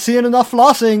 I'm not seeing enough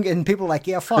flossing. And people are like,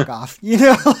 yeah, fuck off. You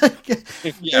know, like,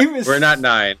 we're not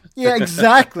 9. Yeah,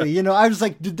 exactly. You know, I was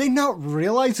like, did they not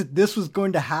realize that this was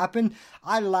going to happen?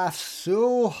 I laughed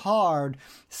so hard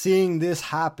seeing this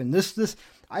happen. This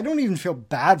I don't even feel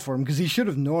bad for him because he should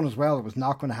have known as well it was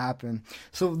not going to happen.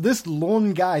 So this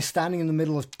lone guy standing in the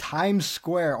middle of Times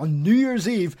Square on New Year's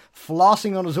Eve,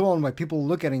 flossing on his own while people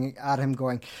looking at him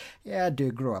going, yeah,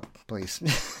 dude, grow up, please.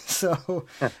 So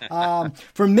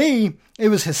for me, it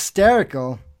was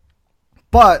hysterical.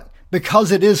 But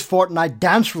because it is Fortnite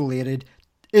dance related,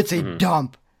 it's a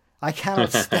dump. I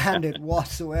cannot stand it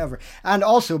whatsoever. And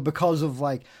also because of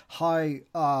like how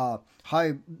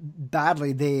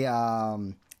badly they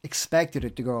expected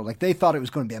it to go. Like, they thought it was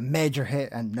going to be a major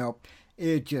hit, and nope,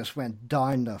 it just went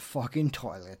down the fucking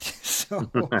toilet. So,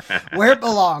 where it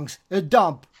belongs, a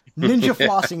dump. Ninja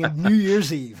flossing at New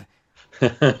Year's Eve.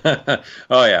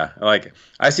 Oh yeah, like,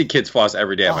 I see kids floss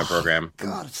every day at my program.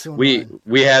 God, it's so annoying.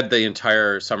 We had the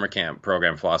entire summer camp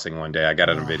program flossing one day. I got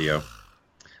it on video.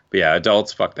 But yeah,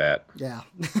 adults, fuck that. Yeah.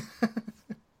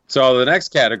 So the next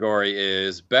category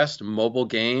is Best Mobile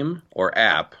Game or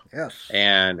App. Yes.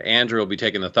 And Andrew will be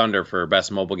taking the thunder for Best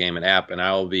Mobile Game and App, and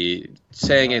I will be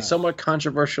saying a somewhat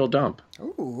controversial dump.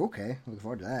 Oh, okay. Looking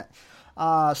forward to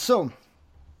that. So,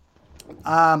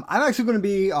 I'm actually going to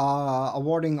be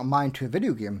awarding mine to a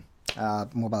video game,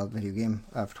 mobile video game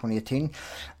for 2018.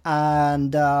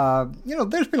 And, you know,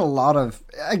 there's been a lot of,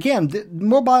 again, the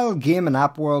mobile game and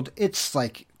app world, it's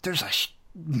like, there's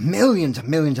millions and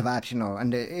millions of apps, you know,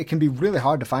 and it can be really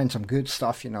hard to find some good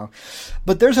stuff, you know.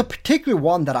 But there's a particular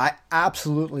one that I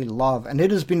absolutely love, and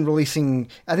it has been releasing,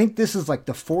 I think this is like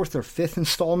the 4th or 5th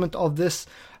installment of this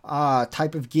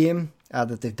type of game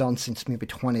that they've done since maybe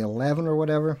 2011 or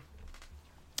whatever.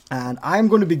 And I'm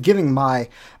going to be giving my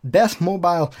best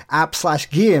mobile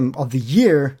app/game of the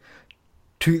year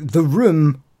to The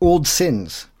Room: Old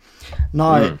Sins.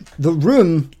 Now, The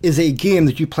Room is a game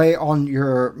that you play on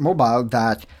your mobile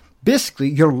that basically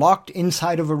you're locked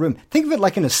inside of a room. Think of it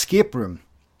like an escape room.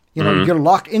 You know, you're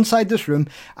locked inside this room,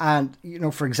 and, you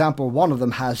know, for example, one of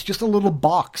them has just a little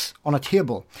box on a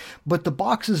table, but the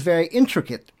box is very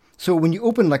intricate. So when you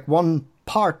open like one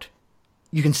part,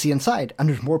 you can see inside, and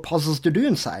there's more puzzles to do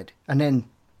inside, and then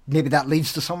maybe that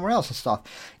leads to somewhere else and stuff.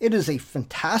 It is a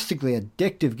fantastically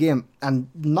addictive game, and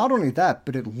not only that,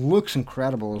 but it looks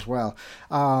incredible as well.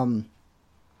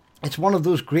 it's one of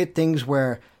those great things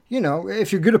where,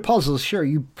 if you're good at puzzles, sure,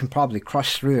 you can probably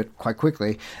crush through it quite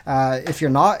quickly. If you're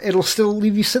not, it'll still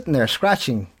leave you sitting there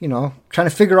scratching, trying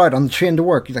to figure out on the train to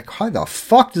work. You're like, how the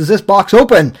fuck does this box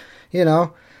open?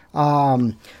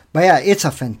 But yeah, it's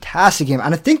a fantastic game.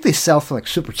 And I think they sell for like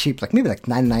super cheap, like maybe like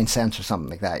 99 cents or something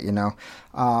like that,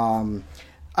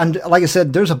 And like I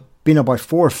said, there's been about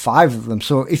 4 or 5 of them.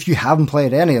 So if you haven't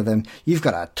played any of them, you've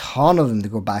got a ton of them to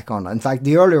go back on. In fact,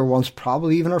 the earlier ones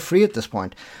probably even are free at this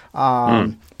point.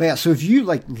 But yeah, so if you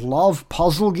like love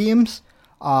puzzle games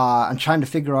and trying to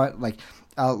figure out like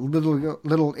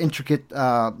little intricate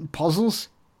puzzles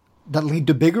that lead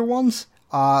to bigger ones,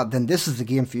 then this is the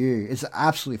game for you. It's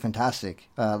absolutely fantastic.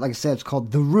 Like I said, it's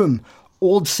called The Room,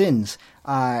 Old Sins,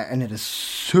 and it is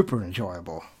super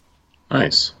enjoyable.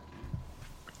 Nice.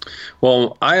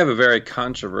 Well, I have a very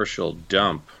controversial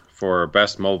dump for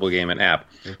best mobile game and app.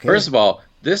 Okay. First of all,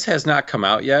 this has not come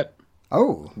out yet.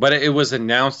 Oh. But it was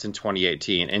announced in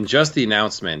 2018, and just the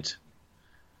announcement,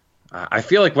 I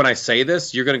feel like when I say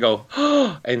this, you're going to go,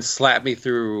 oh, and slap me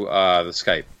through the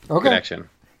Skype connection.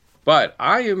 But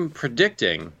I am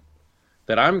predicting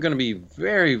that I'm going to be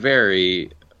very,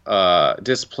 very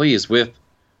displeased with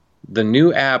the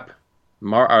new app,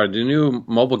 the new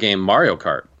mobile game Mario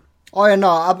Kart. Oh, yeah,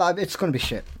 no, it's going to be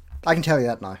shit. I can tell you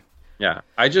that now. Yeah,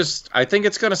 I think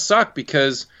it's going to suck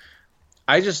because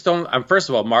I just don't... first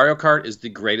of all, Mario Kart is the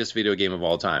greatest video game of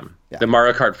all time. Yeah. The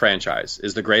Mario Kart franchise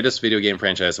is the greatest video game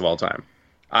franchise of all time.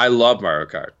 I love Mario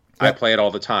Kart. Yeah. I play it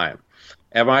all the time.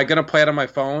 Am I going to play it on my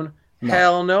phone? No.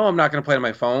 Hell no, I'm not going to play it on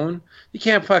my phone. You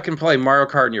can't fucking play Mario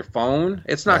Kart on your phone.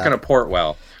 It's not going to port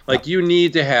well. Like, you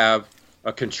need to have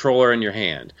a controller in your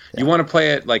hand. Yeah. You want to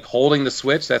play it like holding the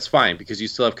Switch? That's fine because you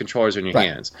still have controllers in your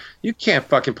hands. You can't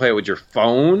fucking play it with your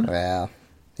phone. Yeah,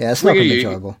 it's not going to be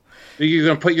enjoyable. You're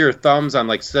going to put your thumbs on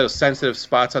like sensitive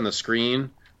spots on the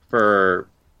screen for,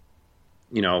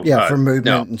 for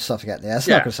movement and stuff like that. Yeah, it's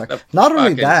not going to suck. Not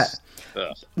only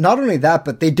that,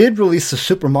 but they did release the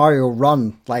Super Mario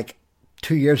Run like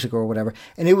 2 years ago or whatever,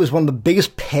 and it was one of the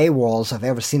biggest paywalls I've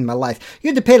ever seen in my life. You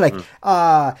had to pay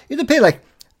like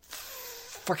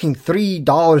fucking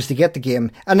 $3 to get the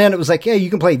game, and then it was like, yeah, you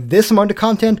can play this amount of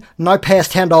content, now pay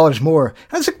us $10 more.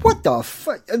 I was like, what the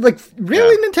fuck? Like,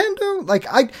 really, Nintendo?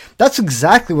 Like, that's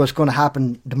exactly what's going to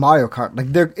happen to Mario Kart.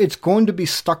 Like, it's going to be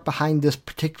stuck behind this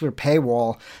particular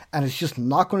paywall, and it's just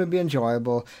not going to be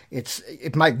enjoyable.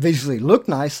 It might visually look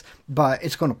nice, but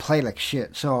it's going to play like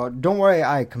shit. So don't worry,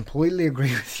 I completely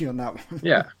agree with you on that one.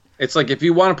 Yeah, it's like if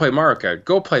you want to play Mario Kart,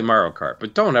 go play Mario Kart,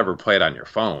 but don't ever play it on your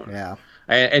phone. Yeah.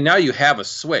 And now you have a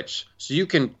Switch, so you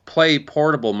can play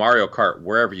portable Mario Kart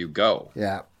wherever you go.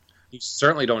 Yeah. You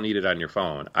certainly don't need it on your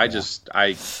phone. I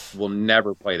will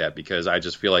never play that because I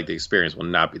just feel like the experience will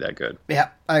not be that good. Yeah,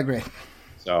 I agree.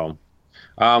 So,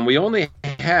 we only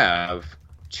have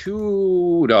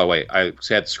 2... No, wait, I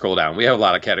had to scroll down. We have a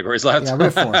lot of categories left. Yeah, we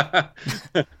have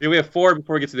 4. We have 4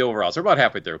 before we get to the overall, so we're about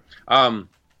halfway through.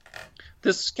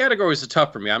 This category is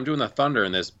tough for me. I'm doing the Thunder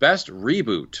in this. Best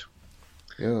Reboot.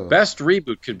 Ew. Best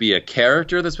reboot could be a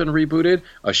character that's been rebooted,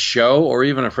 a show, or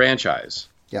even a franchise.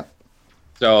 Yep.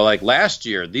 So, like last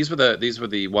year, these were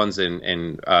the ones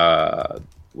in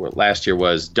last year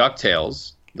was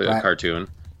DuckTales, the cartoon,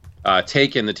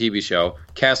 Taken, the TV show,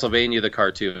 Castlevania, the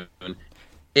cartoon,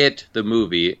 It, the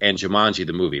movie, and Jumanji,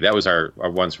 the movie. That was our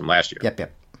ones from last year.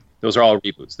 Yep. Those are all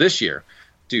reboots. This year,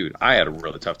 dude, I had a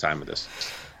really tough time with this.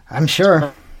 I'm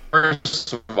sure.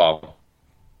 First of all,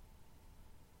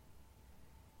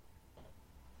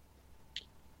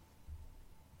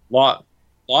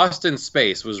 Lost in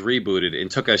Space was rebooted and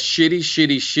took a shitty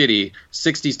 60s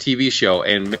TV show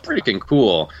and made a freaking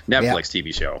cool Netflix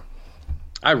TV show.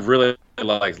 I really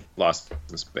liked Lost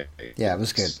in Space. Yeah, it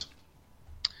was good.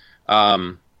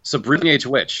 Sabrina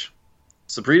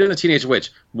the Teenage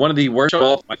Witch, one of the worst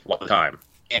shows of all the time.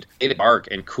 And made it dark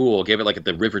and cool, gave it like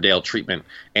the Riverdale treatment.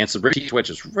 And Sabrina the Teenage Witch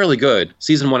is really good.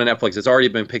 Season 1 on Netflix. It's already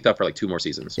been picked up for like 2 more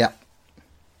seasons. Yeah.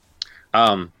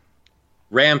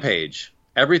 Rampage.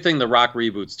 Everything The Rock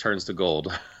reboots turns to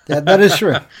gold. Yeah, that is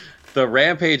true. The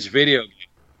Rampage video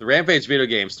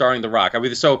game starring The Rock. I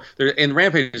mean, so in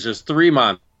Rampage, there's 3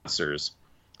 monsters.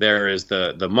 There is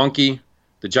the monkey,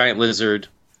 the giant lizard,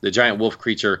 the giant wolf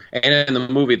creature, and in the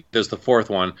movie, there's the 4th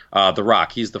one, The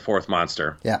Rock. He's the 4th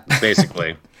monster. Yeah,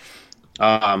 basically.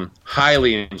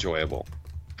 Highly enjoyable.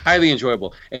 And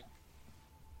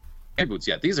reboots,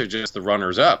 yeah, these are just the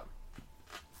runners up.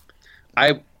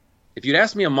 If you'd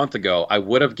asked me a month ago, I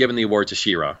would have given the award to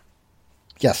She-Ra.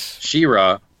 Yes.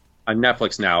 She-Ra on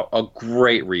Netflix now, a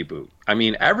great reboot. I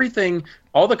mean,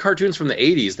 all the cartoons from the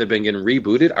 80s that have been getting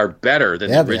rebooted are better than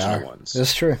the original ones.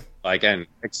 That's true. Like, and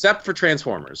except for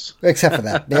Transformers. Except for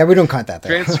that. Yeah, we don't count that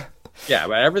there. Yeah,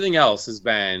 but everything else has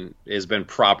been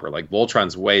proper. Like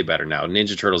Voltron's way better now.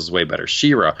 Ninja Turtles is way better.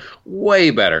 She-Ra, way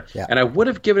better. Yeah. And I would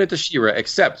have given it to She-Ra,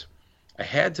 except I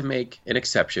had to make an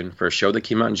exception for a show that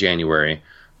came out in January,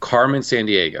 Carmen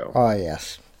Sandiego. Oh,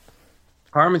 yes.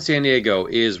 Carmen Sandiego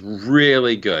is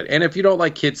really good. And if you don't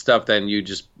like kid stuff, then you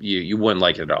wouldn't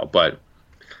like it at all. But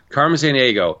Carmen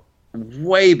Sandiego,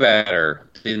 way better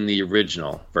than the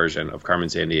original version of Carmen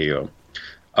Sandiego.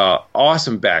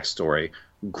 Awesome backstory.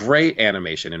 Great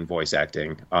animation and voice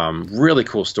acting. Really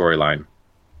cool storyline.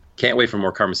 Can't wait for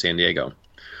more Carmen Sandiego.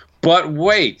 But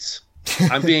wait,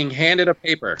 I'm being handed a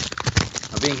paper.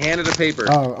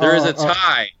 There is a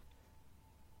tie.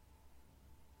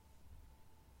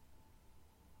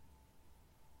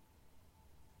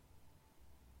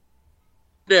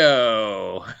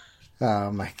 No.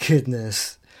 Oh, my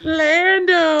goodness.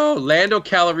 Lando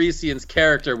Calrissian's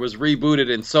character was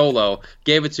rebooted in Solo,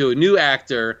 gave it to a new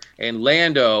actor, and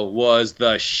Lando was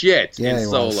the shit in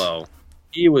Solo.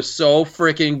 He was so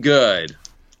freaking good.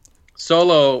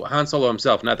 Han Solo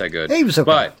himself, not that good. He was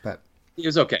okay. But he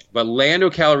was okay. But Lando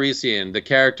Calrissian, the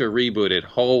character rebooted,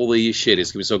 holy shit,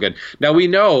 it's going to be so good. Now, we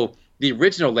know the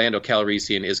original Lando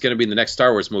Calrissian is going to be in the next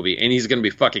Star Wars movie, and he's going to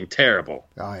be fucking terrible.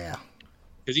 Oh, yeah.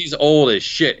 Because he's old as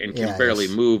shit and can barely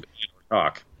move or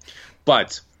talk.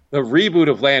 But the reboot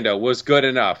of Lando was good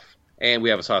enough, and we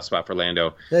have a soft spot for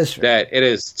Lando, that it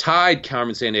has tied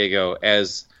Carmen Sandiego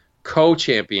as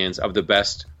co-champions of the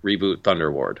best reboot Thunder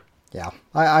Award. Yeah,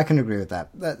 I can agree with that.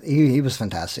 He was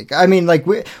fantastic. I mean, like,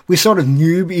 we sort of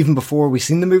knew even before we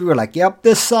seen the movie, we're like, yep,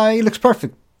 this he looks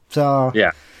perfect. So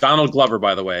yeah, Donald Glover,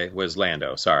 by the way, was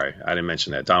Lando. Sorry, I didn't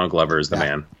mention that. Donald Glover is the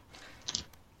man.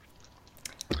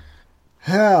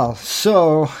 Hell,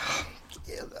 so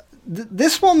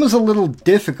this one was a little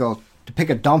difficult to pick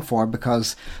a dump for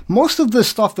because most of the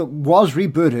stuff that was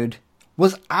rebooted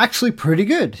was actually pretty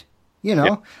good. You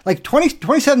know, like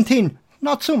 2017,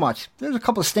 not so much. There's a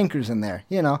couple of stinkers in there,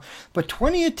 you know. But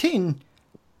 2018,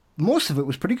 most of it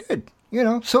was pretty good, you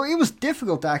know. So it was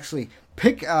difficult to actually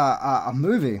pick a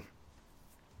movie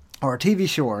or a TV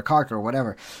show or a character or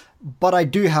whatever. But I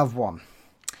do have one.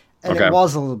 And it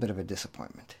was a little bit of a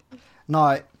disappointment.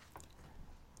 Now,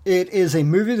 it is a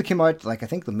movie that came out, like, I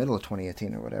think the middle of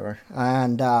 2018 or whatever.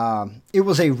 And it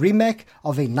was a remake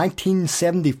of a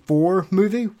 1974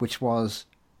 movie, which was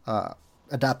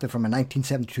adapted from a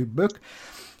 1972 book.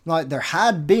 Now, there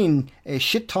had been a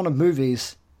shit ton of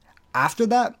movies after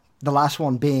that. The last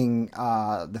one being,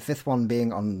 the fifth one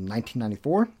being on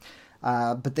 1994.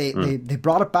 But they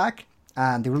brought it back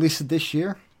and they released it this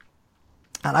year.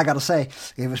 And I gotta say,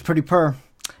 it was pretty poor.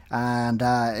 And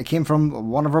it came from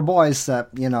one of our boys that,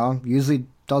 you know, usually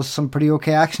does some pretty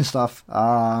okay action stuff.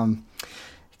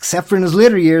 Except for in his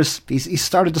later years, he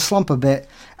started to slump a bit.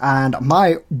 And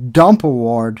my dump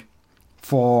award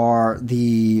for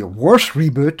the worst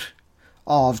reboot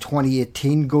of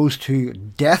 2018 goes to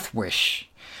Death Wish.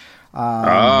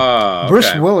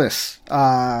 Bruce Willis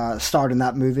starred in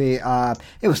that movie.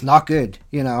 It was not good,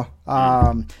 you know.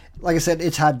 Like I said,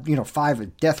 it's had, you know,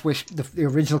 5. Death Wish, the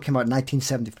original came out in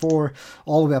 1974,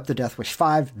 all the way up to Death Wish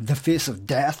 5, The Face of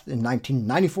Death in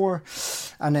 1994.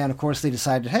 And then, of course, they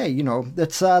decided, hey, you know,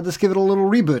 let's give it a little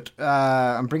reboot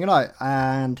and bring it out.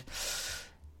 And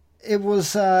it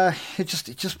was, it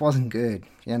just wasn't good,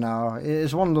 you know.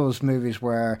 It's one of those movies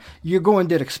where you go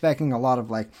into it expecting a lot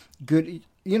of, like, good,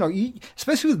 you know,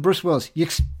 especially with Bruce Willis,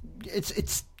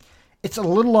 it's a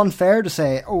little unfair to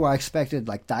say, oh, I expected,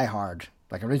 like, Die Hard.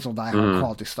 Like original Die Hard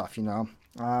quality stuff, you know.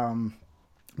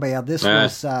 But yeah,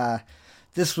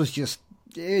 this was just,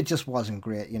 it just wasn't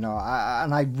great, you know.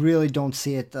 And I really don't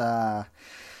see it. I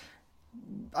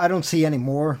don't see any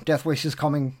more Death Wishes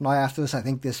coming now after this. I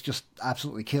think this just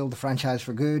absolutely killed the franchise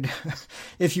for good.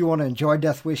 If you want to enjoy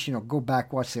Death Wish, you know, go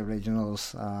back, watch the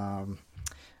originals.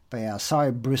 But yeah,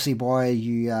 sorry, Brucey boy,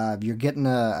 you're getting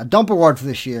a dump award for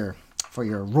this year for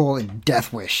your role in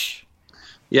Death Wish.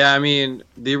 Yeah, I mean,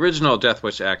 the original Death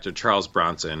Wish actor, Charles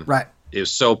Bronson, is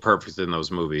so perfect in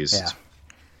those movies. Yeah.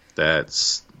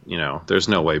 That's, you know, there's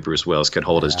no way Bruce Willis could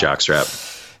hold his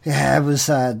jockstrap. Yeah, it was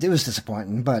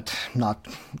disappointing, but not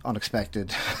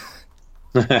unexpected.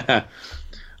 All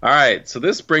right, so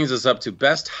this brings us up to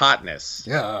Best Hotness.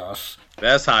 Yes.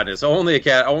 Best Hotness. Only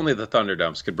the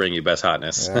Thunderdumps could bring you Best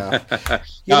Hotness. Yeah.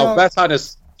 Now, Best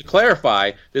Hotness, to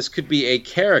clarify, this could be a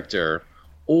character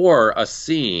or a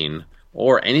scene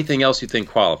or anything else you think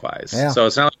qualifies. Yeah. So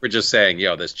it's not like we're just saying,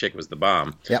 yo, this chick was the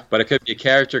bomb. Yeah. But it could be a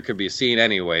character, it could be a scene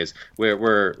anyways.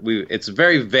 It's a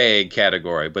very vague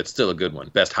category, but still a good one.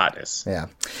 Best Hotness. Yeah.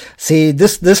 See,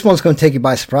 this one's going to take you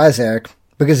by surprise, Eric,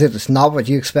 because it is not what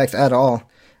you expect at all.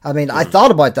 I mean, I thought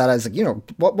about that. I was like, you know,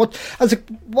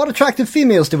 what attractive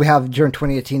females do we have during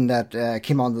 2018 that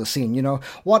came onto the scene? You know,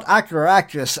 what actor or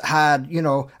actress had, you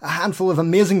know, a handful of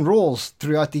amazing roles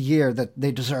throughout the year that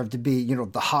they deserve to be, you know,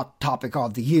 the hot topic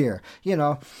of the year, you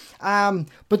know.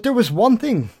 But there was one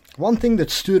thing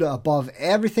that stood above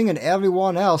everything and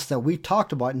everyone else that we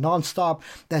talked about nonstop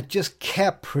that just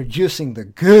kept producing the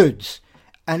goods.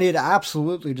 And it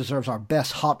absolutely deserves our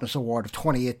Best Hotness Award of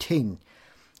 2018.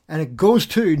 And it goes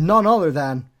to none other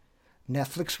than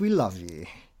Netflix, we love you.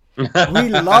 We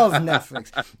love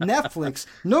Netflix. Netflix,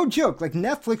 no joke, like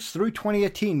Netflix through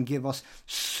 2018 gave us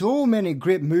so many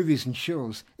great movies and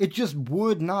shows. It just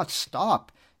would not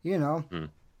stop, you know.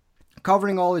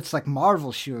 Covering all its like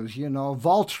Marvel shows, you know,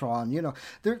 Voltron, you know.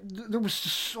 There was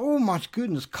just so much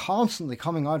goodness constantly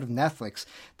coming out of Netflix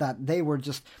that they were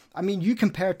just, I mean, you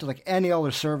compare it to like any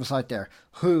other service out there,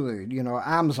 Hulu, you know,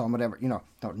 Amazon, whatever, you know.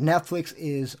 No, Netflix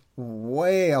is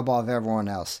way above everyone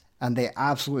else, and they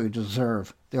absolutely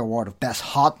deserve the award of Best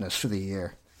Hotness for the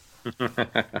year.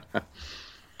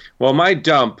 Well, my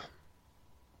dump,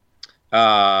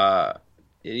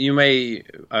 you may,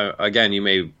 again, you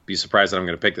may be surprised that I'm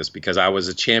going to pick this because I was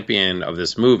a champion of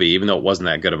this movie, even though it wasn't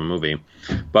that good of a movie.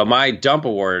 But my dump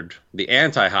award, the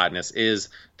anti-hotness, is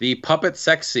the puppet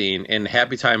sex scene in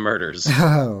Happy Time Murders.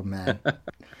 Oh, man.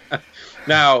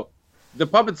 Now, the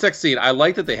puppet sex scene, I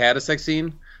like that they had a sex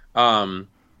scene.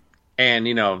 And,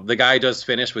 you know, the guy does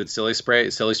finish with silly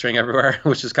string everywhere,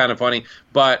 which is kind of funny.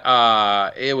 But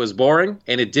it was boring,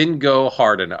 and it didn't go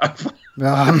hard enough.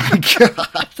 Oh my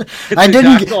god! I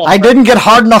didn't get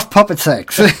hard enough puppet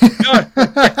sex. It's like,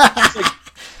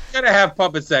 gotta have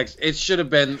puppet sex. It should have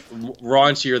been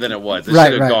raunchier than it was. It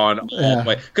should have gone all the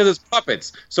way because it's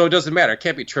puppets, so it doesn't matter. It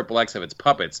can't be XXX if it's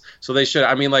puppets. So they should.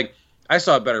 I mean, like I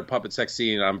saw a better puppet sex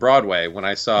scene on Broadway when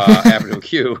I saw Avenue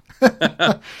Q.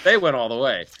 They went all the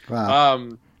way.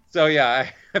 Wow. So yeah,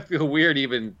 I feel weird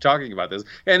even talking about this.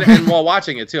 And while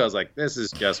watching it too, I was like, this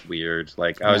is just weird.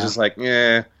 Like I was just like,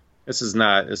 this is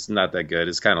not that good.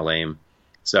 It's kind of lame.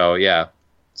 So yeah,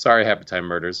 sorry, Happy Time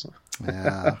Murders.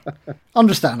 Yeah,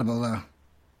 understandable though.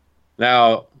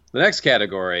 Now the next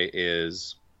category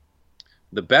is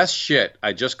the best shit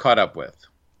I just caught up with.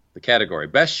 The category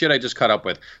best shit I just caught up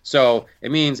with. So it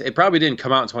means it probably didn't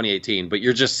come out in 2018, but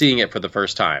you're just seeing it for the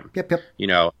first time. Yep. You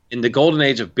know, in the golden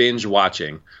age of binge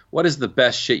watching, what is the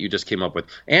best shit you just came up with?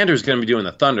 Andrew's going to be doing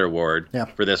the Thunder Award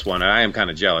for this one, and I am kind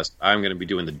of jealous. I'm going to be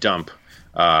doing the dump.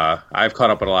 I've caught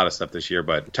up with a lot of stuff this year,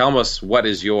 but tell us what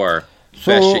is your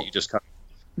best shit you just caught up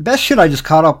with? Best shit I just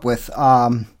caught up with.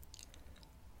 I'm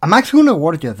actually going to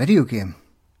award it to a video game.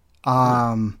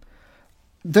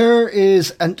 There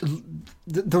is, and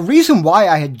the reason why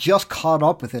I had just caught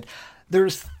up with it,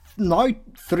 there's now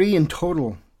 3 in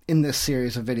total in this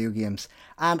series of video games,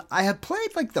 and I had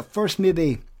played like the first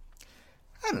maybe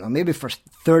first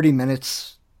 30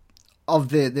 minutes of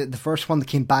the first one that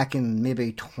came back in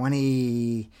maybe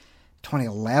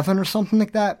 2011 or something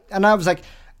like that, and I was like,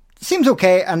 seems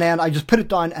okay, and then I just put it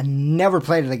down and never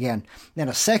played it again. Then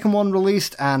a second one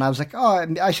released, and I was like, oh,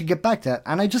 I should get back to it,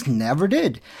 and I just never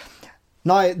did.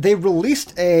 Now, they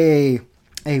released a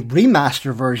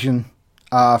remaster version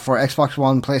for Xbox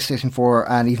One, PlayStation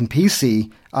 4, and even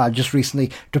PC just recently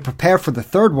to prepare for the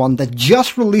third one that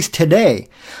just released today.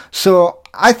 So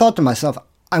I thought to myself,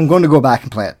 I'm going to go back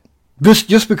and play it.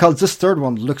 Just because this third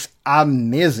one looks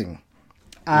amazing.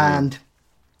 And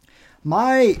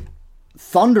my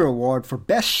Thunder Award for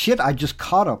best shit I just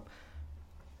caught up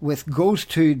with goes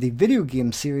to the video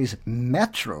game series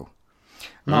Metro.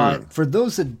 Now, for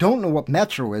those that don't know what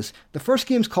Metro is, the first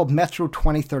game is called Metro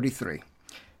 2033.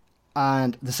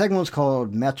 And the second one's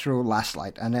called Metro Last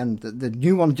Light. And then the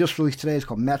new one just released today is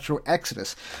called Metro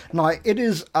Exodus. Now, it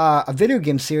is a video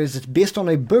game series that's based on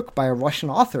a book by a Russian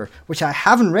author, which I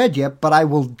haven't read yet, but I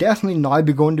will definitely now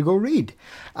be going to go read.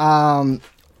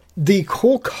 The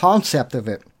whole concept of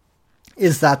it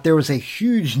is that there was a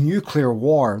huge nuclear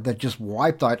war that just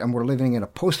wiped out, and we're living in a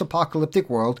post-apocalyptic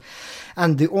world,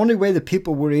 and the only way that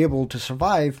people were able to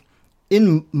survive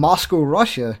in Moscow,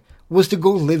 Russia, was to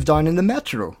go live down in the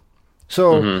metro.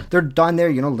 So they're down there,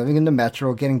 you know, living in the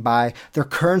metro, getting by. Their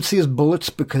currency is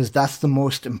bullets because that's the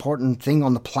most important thing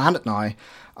on the planet now.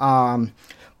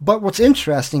 But what's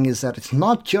interesting is that it's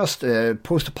not just a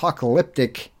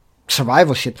post-apocalyptic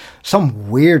survival shit.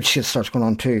 Some weird shit starts going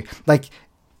on too. Like,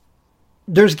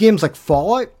 there's games like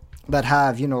Fallout that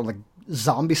have, you know, like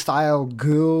zombie-style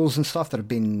ghouls and stuff that have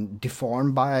been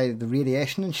deformed by the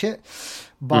radiation and shit.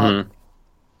 But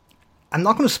I'm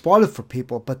not going to spoil it for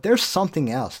people, but there's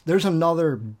something else. There's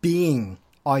another being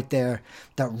out there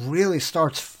that really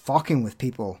starts fucking with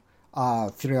people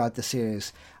throughout the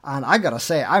series. And I gotta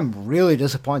say, I'm really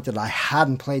disappointed I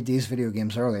hadn't played these video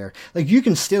games earlier. Like, you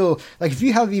can still, like, if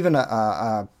you have even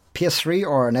a PS3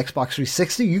 or an Xbox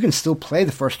 360, you can still play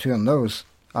the first two on those.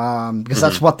 Because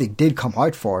that's what they did come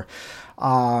out for.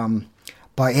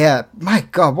 But yeah, my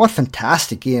God, what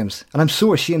fantastic games. And I'm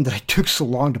so ashamed that I took so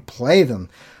long to play them.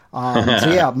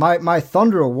 So yeah, my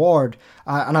Thunder Award,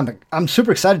 and I'm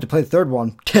super excited to play the third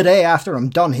one today after I'm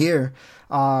done here,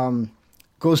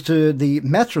 goes to the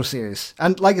Metro series.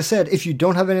 And like I said, if you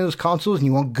don't have any of those consoles and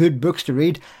you want good books to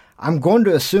read, I'm going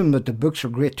to assume that the books are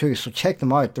great too, so check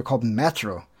them out. They're called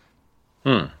Metro.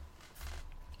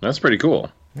 That's pretty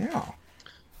cool. Yeah.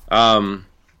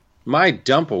 My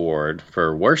Dump Award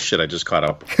for worst shit I just caught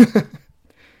up.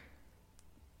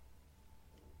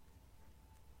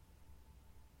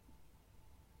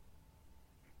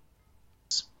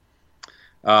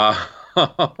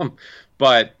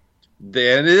 But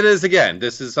then it is, again,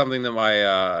 this is something that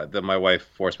my wife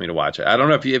forced me to watch. I don't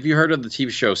know if you heard of the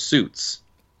TV show Suits.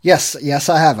 Yes,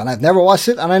 I have, and I've never watched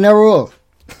it, and I never will.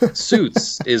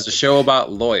 Suits is a show about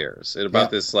lawyers and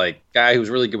about this like guy who's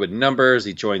really good with numbers.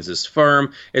 He joins this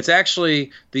firm. It's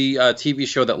actually the TV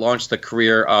show that launched the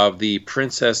career of the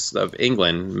Princess of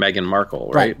England, Meghan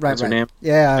Markle, right? What's her name?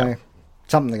 Yeah,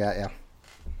 something like that, yeah.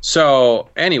 So,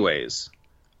 anyways,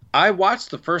 I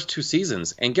watched the first two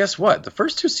seasons, and guess what? The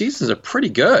first two seasons are pretty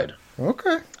good.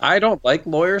 Okay. I don't like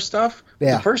lawyer stuff.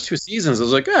 Yeah. The first two seasons, I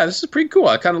was like, this is pretty cool.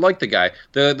 I kind of like the guy.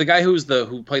 The guy who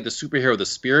played the superhero, The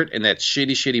Spirit, in that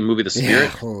shitty movie, The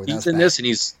Spirit. Yeah. He's in this, and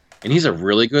he's a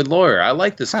really good lawyer. I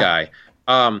like this guy.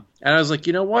 And I was like,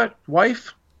 you know what,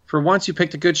 wife? For once, you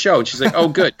picked a good show. And she's like, oh,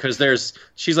 good, because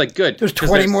she's like, good. There's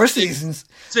 20 more seasons.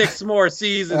 6 more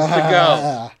seasons to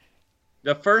go.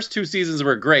 The first 2 seasons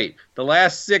were great. The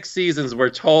last 6 seasons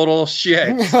were total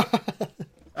shit.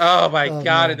 Oh, my God.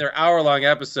 Man. And they're hour-long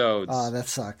episodes. Oh, that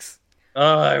sucks.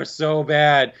 Oh, they were so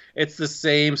bad. It's the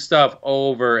same stuff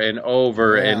over and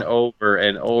over and over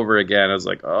and over again. I was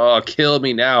like, oh, kill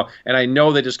me now. And I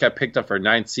know they just got picked up for a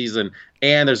 9th season,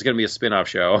 and there's going to be a spin-off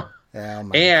show. Oh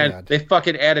my God. They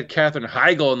fucking added Katherine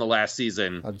Heigl in the last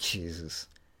season. Oh, Jesus.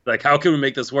 Like, how can we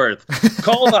make this work?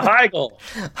 Call the Heigl.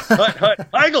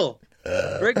 Heigl.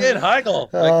 Bring in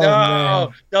Heigl. Like,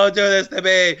 no, don't do this to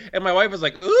me. And my wife was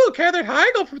like, ooh, Katherine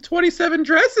Heigl from 27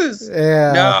 Dresses.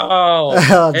 Yeah. No.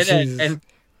 Oh, and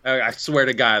I swear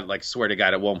to God,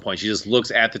 at one point, she just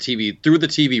looks at the TV, through the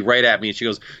TV right at me, and she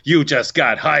goes, you just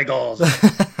got Heigls.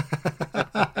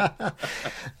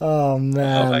 Oh,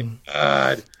 man. Oh, my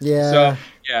God. Yeah. So,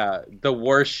 yeah, the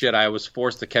worst shit I was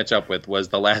forced to catch up with was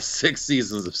the last 6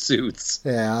 seasons of Suits.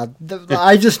 Yeah,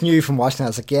 I just knew from watching that, I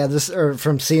was like, or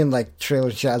from seeing, like,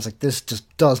 trailers and shit, I was like, this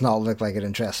just does not look like it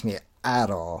interests me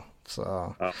at all.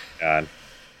 So. Oh, God.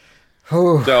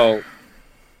 Whew. So,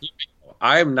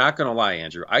 I'm not going to lie,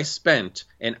 Andrew. I spent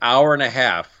an hour and a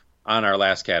half on our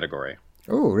last category.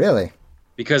 Oh, really?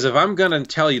 Because if I'm going to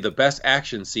tell you the best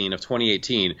action scene of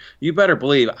 2018, you better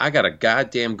believe I got to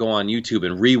goddamn go on YouTube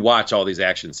and rewatch all these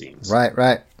action scenes.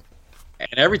 Right.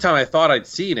 And every time I thought I'd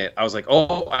seen it, I was like,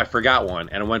 oh, I forgot one.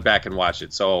 And I went back and watched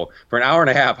it. So for an hour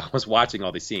and a half, I was watching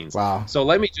all these scenes. Wow. So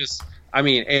let me just,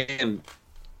 and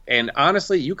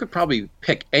honestly, you could probably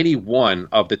pick any one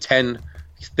of the 10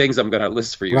 things I'm going to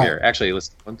list for you here. Actually,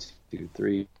 list 1, 2,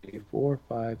 3, 4,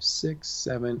 5, 6,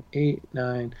 7, 8,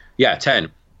 9. Yeah, 10.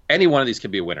 Any one of these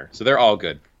could be a winner. So they're all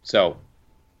good. So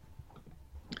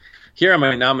here are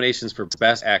my nominations for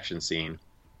best action scene.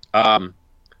 The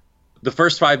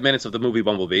first 5 minutes of the movie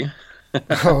Bumblebee.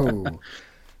 Oh.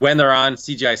 When they're on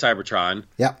CGI Cybertron,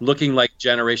 looking like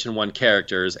Generation 1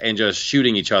 characters and just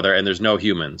shooting each other, and there's no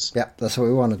humans. Yeah, that's what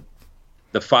we wanted.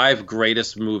 The 5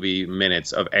 greatest movie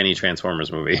minutes of any Transformers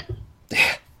movie.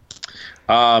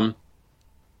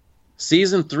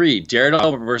 Season 3,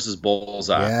 Daredevil versus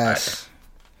Bullseye. Yes.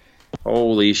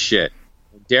 Holy shit.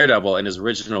 Daredevil in his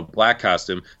original black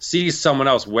costume sees someone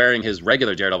else wearing his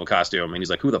regular Daredevil costume, and he's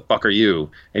like, who the fuck are you?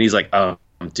 And he's like, I'm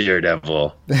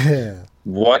Daredevil.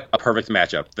 What a perfect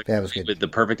matchup. That was good. With the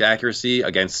perfect accuracy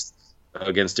against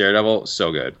Daredevil,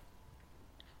 so good.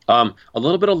 A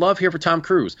little bit of love here for Tom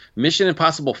Cruise. Mission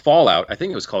Impossible Fallout. I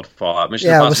think it was called Fallout.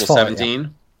 Mission Impossible 17. Yeah.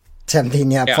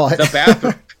 17, Fallout. The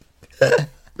bathroom.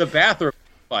 The bathroom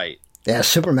fight. Yeah,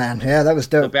 Superman. Yeah, that was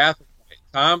dope. The bathroom fight.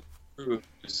 Tom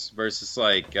Cruise versus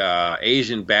like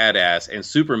Asian badass and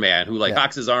Superman who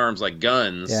cocks his arms like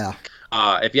guns. Yeah.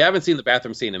 If you haven't seen the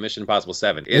bathroom scene in Mission Impossible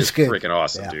 7, it's freaking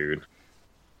awesome, dude.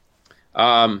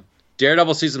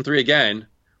 Daredevil season 3 again.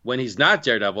 When he's not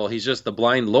Daredevil, he's just the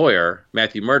blind lawyer,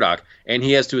 Matthew Murdock, and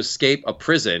he has to escape a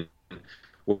prison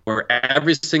where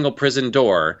every single prison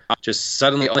door just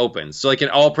suddenly opens. So like in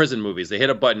all prison movies, they hit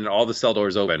a button and all the cell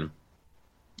doors open.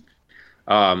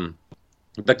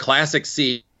 The classic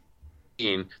scene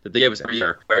that they give us every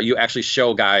year, where you actually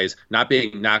show guys not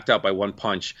being knocked out by one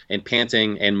punch and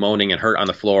panting and moaning and hurt on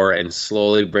the floor and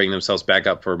slowly bring themselves back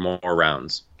up for more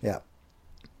rounds. Yeah.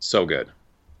 So good.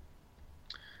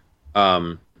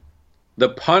 The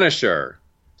Punisher.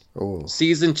 Oh.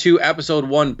 Season 2, episode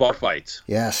 1, bar fight.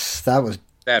 Yes, that was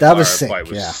sick. Fight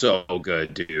was yeah. so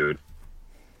good, dude.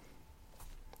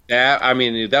 That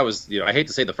was, I hate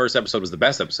to say the first episode was the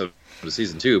best episode of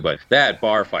season 2, but that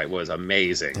bar fight was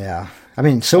amazing. Yeah. I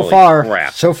mean, so Holy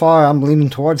crap. far, I'm leaning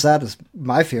towards that as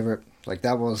my favorite. Like,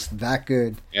 that was that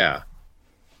good. Yeah.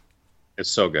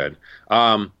 It's so good.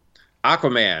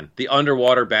 Aquaman, the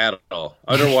underwater battle,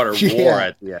 underwater war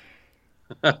at the end.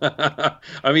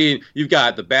 I mean, you've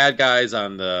got the bad guys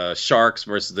on the sharks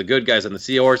versus the good guys on the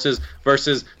seahorses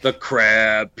versus the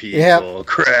crab people. Yep.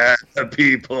 Crab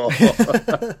people.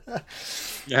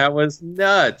 That was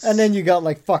nuts. And then you got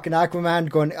like fucking Aquaman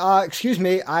going, excuse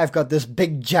me, I've got this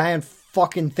big giant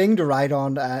fucking thing to ride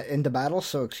on in the battle,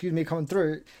 so excuse me coming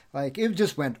through. Like, it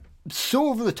just went so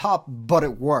over the top, but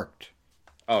it worked.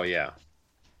 Oh, yeah.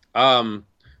 A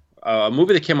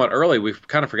movie that came out early, we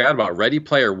kind of forgot about, Ready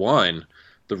Player One.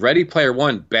 The Ready Player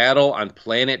One battle on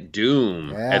Planet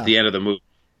Doom at the end of the movie.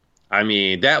 I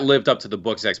mean, that lived up to the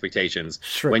book's expectations.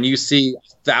 Sure. When you see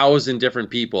 1,000 different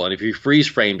people, and if you freeze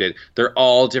framed it, they're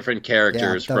all different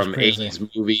characters from 80s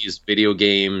movies, video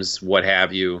games, what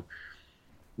have you.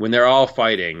 When they're all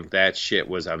fighting, that shit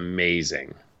was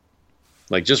amazing.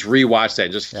 Like, just rewatch that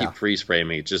and just keep freeze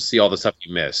framing it. Just see all the stuff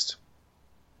you missed.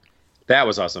 That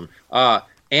was awesome.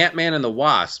 Ant-Man and the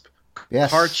Wasp. Yes.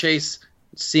 Car chase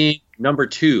scene number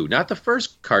 2. Not the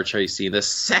first car chase scene, the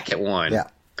second one. Yeah.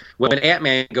 When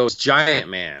Ant-Man goes Giant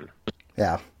Man.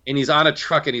 Yeah. And he's on a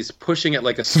truck and he's pushing it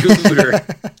like a scooter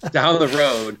down the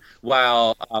road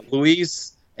while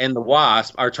Luis and the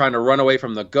Wasp are trying to run away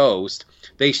from the ghost.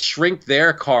 They shrink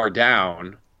their car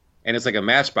down, and it's like a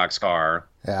Matchbox car.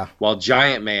 Yeah. While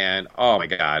Giant Man, oh my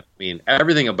God. I mean,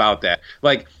 everything about that.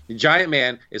 Like, Giant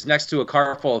Man is next to a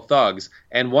car full of thugs,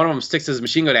 and one of them sticks his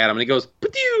machine gun at him, and he goes,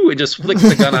 "Pew!" and just flicks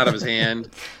the gun out of his hand.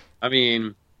 I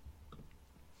mean,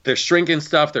 they're shrinking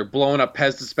stuff. They're blowing up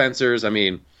Pez dispensers. I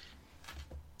mean,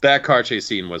 that car chase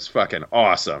scene was fucking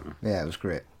awesome. Yeah, it was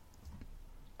great.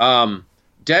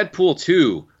 Deadpool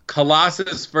 2,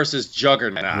 Colossus versus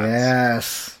Juggernaut.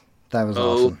 Yes. That was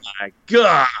awesome. Oh my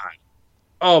God.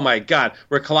 Oh my God,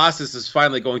 where Colossus is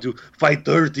finally going to fight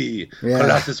dirty. Yeah.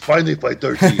 Colossus finally fight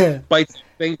dirty. Bites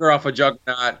a finger off a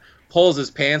Juggernaut, pulls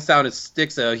his pants down and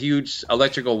sticks a huge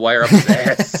electrical wire up his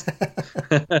ass.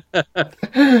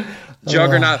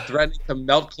 Juggernaut threatening to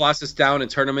melt Colossus down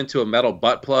and turn him into a metal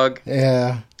butt plug.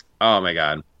 Yeah. Oh my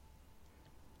God.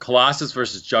 Colossus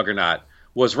versus Juggernaut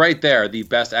was right there the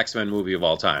best X-Men movie of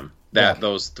all time.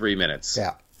 Those 3 minutes.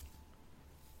 Yeah.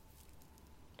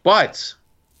 But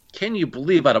can you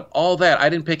believe out of all that, I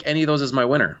didn't pick any of those as my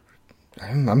winner?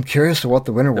 I'm curious to what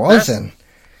the winner was then.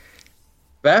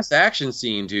 Best action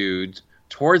scene, dude,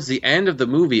 towards the end of the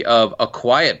movie of A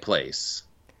Quiet Place.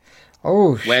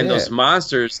 Oh, shit. When those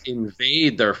monsters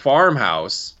invade their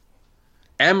farmhouse,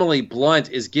 Emily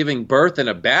Blunt is giving birth in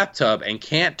a bathtub and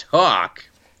can't talk.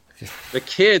 The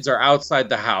kids are outside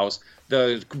the house.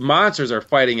 The monsters are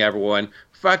fighting everyone.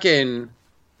 Fucking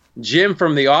Jim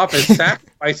from The Office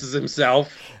sacrifices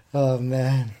himself. Oh,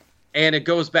 man. And it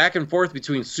goes back and forth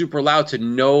between super loud to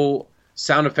no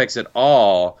sound effects at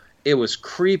all. It was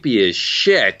creepy as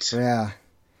shit. Yeah.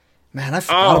 Man, I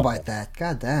forgot about that.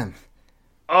 God damn.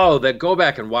 Oh, go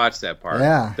back and watch that part.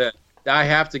 Yeah. I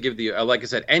have to give like I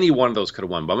said, any one of those could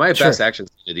have won. But my best action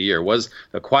scene of the year was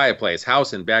The Quiet Place,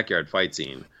 house and backyard fight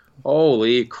scene.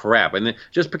 Holy crap. And then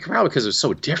just probably because it was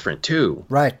so different, too.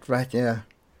 Right, yeah.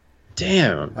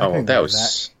 Damn. That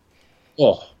was...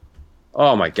 That.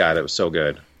 Oh, my God. It was so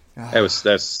good.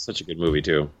 That's such a good movie,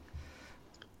 too.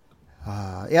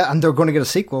 Yeah, and they're going to get a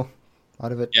sequel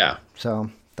out of it. Yeah. So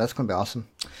that's going to be awesome.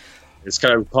 It's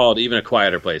kind of called Even a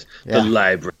Quieter Place. Yeah. The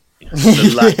Library.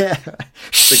 The Yeah.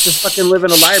 Like, just fucking live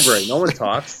in a library. No one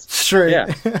talks. It's true.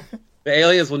 Yeah. The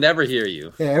aliens will never hear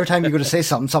you. Yeah, every time you go to say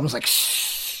something, someone's like,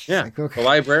 shh. Yeah. Like, okay. The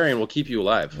librarian will keep you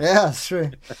alive. Yeah, it's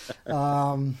true.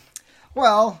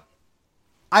 Well,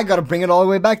 I got to bring it all the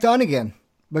way back down again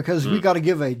because we got to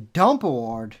give a dump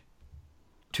award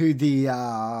to the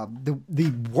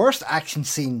worst action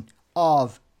scene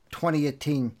of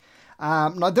 2018.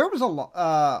 Now there was a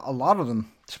lot of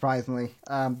them, surprisingly,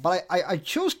 but I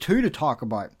chose 2 to talk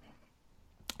about.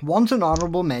 One's an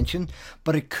honorable mention,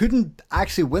 but it couldn't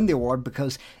actually win the award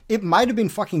because it might have been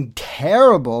fucking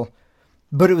terrible,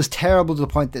 but it was terrible to the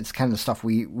point that it's kind of stuff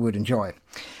we would enjoy.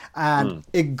 And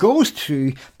it goes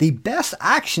to the best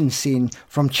action scene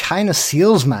from China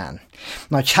Salesman.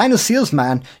 Now, China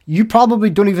Salesman, you probably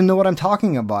don't even know what I'm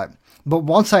talking about. But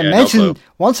once I mention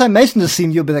the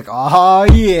scene, you'll be like, oh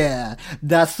yeah,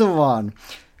 that's the one.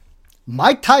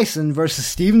 Mike Tyson versus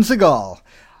Steven Seagal.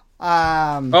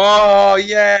 Oh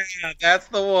yeah, that's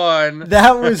the one.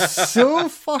 That was so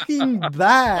fucking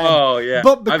bad. Oh yeah,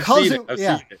 but because I've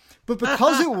seen it. But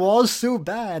because it was so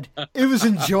bad, it was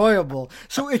enjoyable.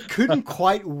 So it couldn't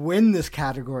quite win this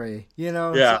category, you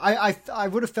know. Yeah. So I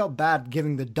would have felt bad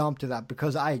giving the dump to that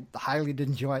because I highly did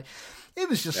enjoy it. It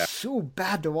was just so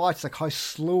bad to watch, like how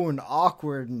slow and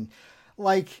awkward and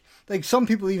like some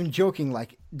people even joking,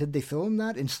 like, did they film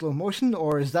that in slow motion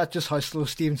or is that just how slow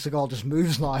Steven Seagal just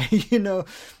moves now? You know,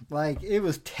 like it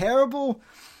was terrible,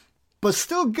 but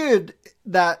still good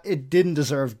that it didn't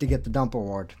deserve to get the dump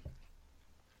award.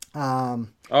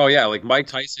 Oh yeah, like Mike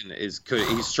Tyson he's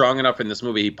strong enough in this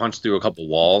movie. He punched through a couple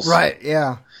walls. Right?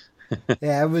 Yeah,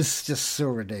 yeah. It was just so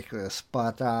ridiculous,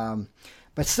 but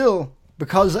still,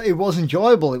 because it was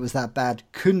enjoyable, it was that bad.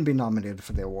 Couldn't be nominated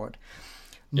for the award.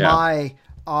 Yeah.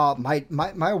 My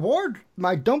award,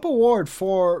 my dump award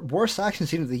for worst action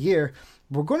scene of the year.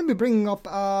 We're going to be bringing up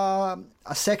a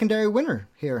secondary winner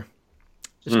here.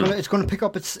 It's going to pick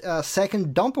up its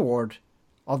second dump award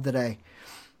of the day.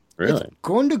 Really? It's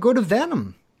going to go to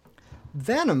Venom.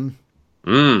 Venom,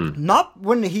 not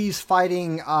when he's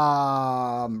fighting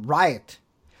Riot,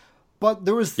 but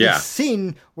there was this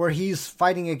scene where he's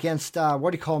fighting against,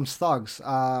 what do you call them, thugs?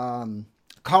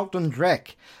 Carlton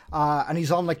Drake, and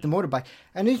he's on like the motorbike,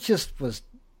 and it just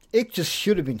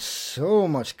should have been so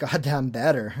much goddamn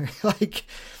better. Like,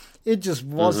 it just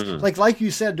was like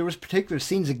you said, there was particular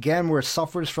scenes again where it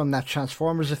suffers from that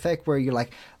Transformers effect where you're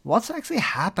like, what's actually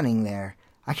happening there?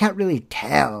 I can't really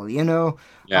tell, you know?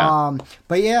 Yeah.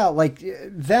 But yeah, like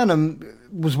Venom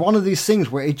was one of these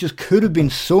things where it just could have been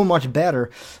so much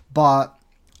better, but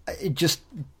it just,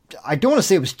 I don't want to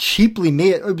say it was cheaply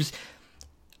made.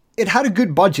 It had a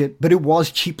good budget, but it was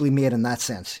cheaply made in that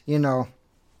sense, you know?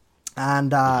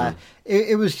 And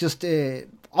it was just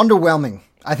underwhelming.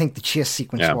 I think the chase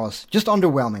sequence was just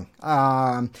underwhelming.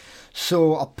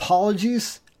 So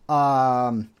apologies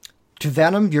to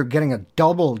Venom. You're getting a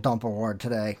double dump award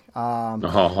today. That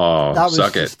was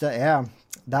suck just, it.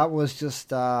 That was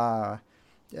just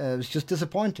it was just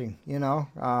disappointing, you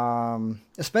know.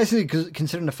 Especially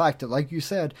considering the fact that, like you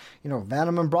said, you know,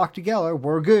 Venom and Brock together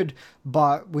were good,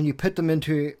 but when you put them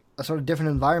into a sort of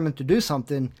different environment to do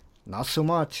something, not so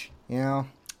much, you know.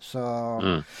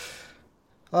 So,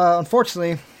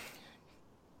 unfortunately,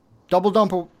 double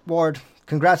dump award.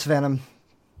 Congrats, Venom.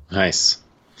 Nice.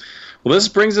 Well, this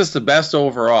brings us to best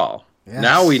overall. Yes.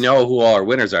 Now we know who all our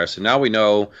winners are. So now we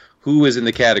know who is in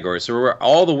the category. So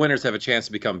all the winners have a chance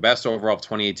to become best overall of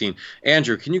 2018.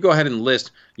 Andrew, can you go ahead and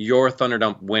list your Thunder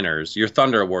Dump winners, your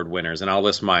Thunder Award winners, and I'll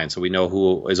list mine so we know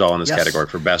who is all in this category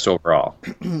for best overall.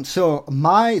 So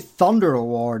my Thunder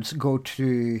Awards go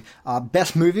to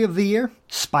Best Movie of the Year,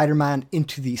 Spider-Man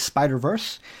Into the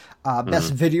Spider-Verse,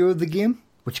 Best Video of the Game,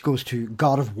 which goes to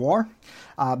God of War,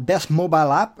 Best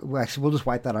Mobile App, well, actually we'll just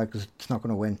wipe that out because it's not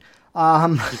going to win.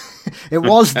 It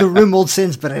was The Room Old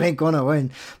Sins, but it ain't going to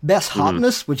win. Best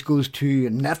Hotness, which goes to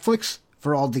Netflix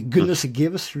for all the goodness it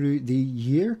gave us through the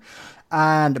year.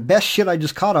 And Best Shit I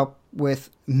just caught up with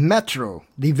Metro,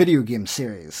 the video game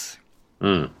series.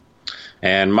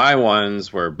 And my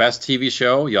ones were Best TV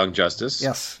Show, Young Justice.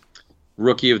 Yes.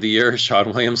 Rookie of the Year, Sean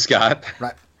William Scott.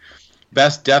 Right.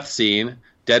 Best Death Scene,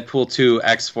 Deadpool 2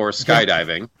 X-Force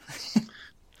Skydiving.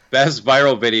 Best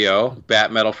Viral Video,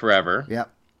 Bat Metal Forever. Yep.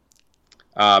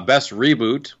 Best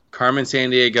Reboot, Carmen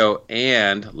Sandiego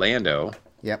and Lando.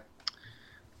 Yep.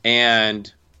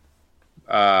 And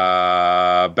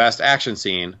Best Action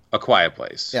Scene, A Quiet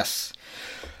Place. Yes.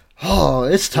 Oh,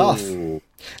 it's tough. Ooh.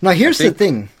 Now here's the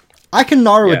thing. I can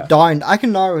narrow it down. I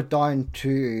can narrow it down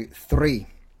to 3.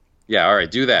 Yeah, all right,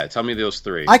 do that. Tell me those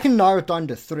 3. I can narrow it down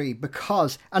to 3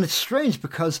 because, and it's strange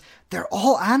because they're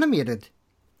all animated.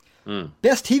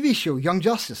 Best TV show, Young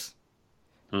Justice.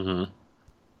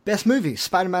 Best movie,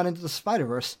 Spider-Man Into the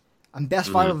Spider-Verse. And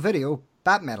best viral video,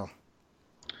 Bat Metal.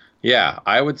 Yeah,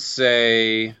 I would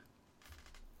say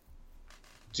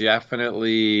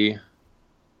definitely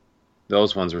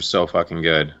those ones were so fucking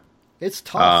good. It's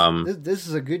tough. This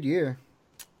is a good year.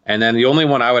 And then the only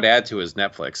one I would add to is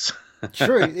Netflix.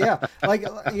 True, yeah. Like,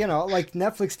 you know, like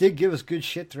Netflix did give us good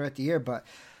shit throughout the year, but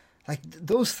like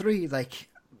those 3, like,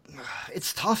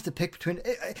 it's tough to pick between.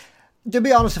 To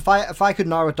be honest, if I could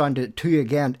narrow it down to two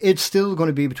again, it's still going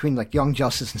to be between like Young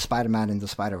Justice and Spider-Man in the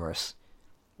Spider-Verse.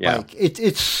 Yeah. Like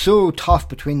it's so tough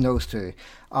between those two.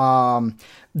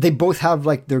 They both have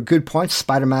like their good points.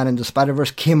 Spider-Man in the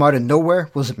Spider-Verse came out of nowhere,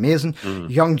 was amazing.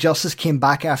 Young Justice came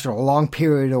back after a long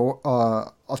period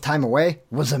of time away,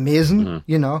 was amazing.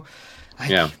 You know,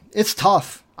 like, it's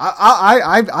tough.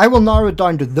 I will narrow it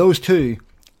down to those two,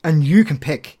 and you can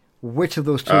pick which of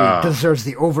those two deserves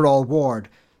the overall award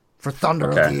for Thunder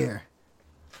of the Year.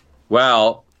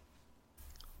 Well,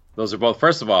 those are both.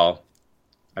 First of all,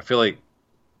 I feel like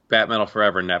Batman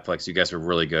Forever and Netflix, you guys are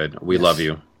really good. We love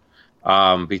you.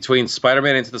 Between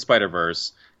Spider-Man Into the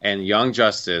Spider-Verse and Young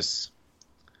Justice,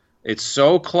 it's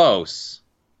so close,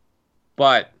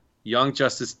 but Young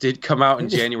Justice did come out in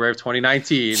January of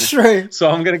 2019. True. So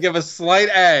I'm going to give a slight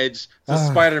edge to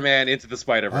Spider-Man Into the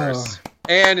Spider-Verse.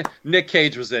 And Nick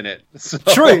Cage was in it. So,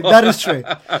 true, that is true.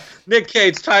 Nick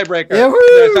Cage, tiebreaker. Yeah,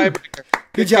 tiebreaker.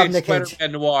 Good job, Nick Cage.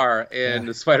 Spider-Man Noir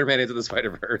and Spider-Man Into the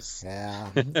Spider-Verse. Yeah,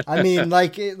 I mean,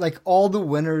 like all the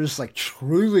winners, like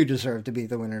truly deserve to be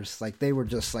the winners. Like they were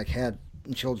just like head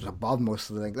and shoulders above most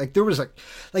of the things. Like there was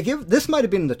this might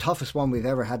have been the toughest one we've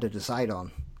ever had to decide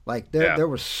on. Like there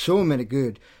were so many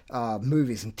good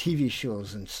movies and TV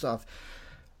shows and stuff.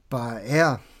 But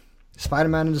yeah,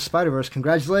 Spider-Man Into the Spider-Verse,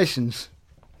 congratulations.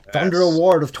 Yes. Thunder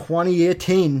Award of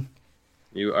 2018.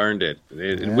 You earned it.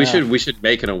 We should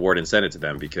make an award and send it to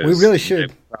them because we really should.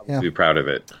 They'd probably be proud of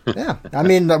it. Yeah, I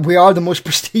mean we are the most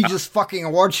prestigious fucking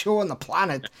award show on the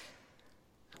planet.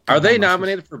 Are they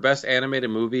nominated for Best Animated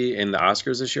Movie in the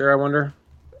Oscars this year? I wonder.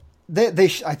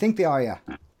 I think they are. Yeah,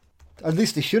 at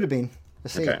least they should have been.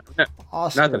 Let's see. Okay.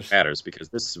 Not that it matters because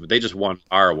they just won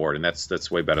our award and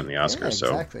that's way better than the Oscars. Yeah,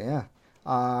 exactly. Yeah.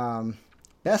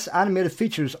 Best Animated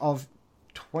Features of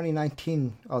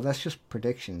 2019. Oh, that's just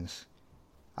predictions.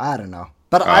 I don't know,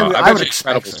 but I would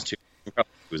expect so. Too.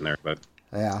 Who's in there, but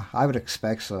yeah, I would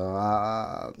expect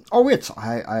so.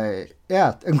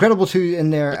 Incredible 2 in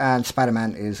there, and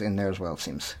Spider-Man is in there as well. It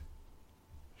seems.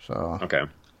 So okay,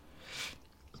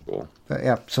 that's cool. But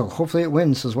yeah, so hopefully it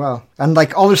wins as well, and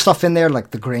like other stuff in there,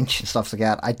 like the Grinch and stuff like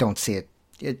that. I don't see it.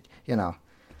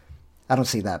 I don't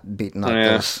see that beating out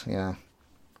this. Yeah.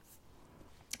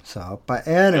 So, but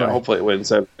anyway, hopefully it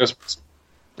wins. I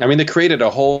mean, they created a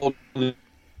whole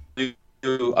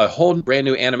brand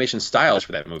new animation style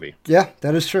for that movie. Yeah,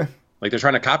 that is true. Like they're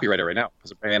trying to copyright it right now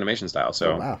because of animation style.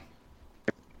 So,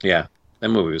 yeah, that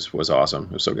movie was awesome.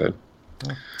 It was so good.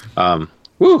 Yeah.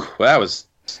 Well, that was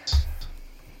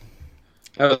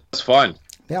fun.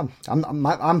 Yeah,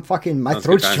 I'm fucking my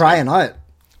throat's drying out.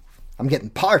 I'm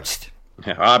getting parched.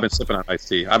 Yeah, I've been sipping on iced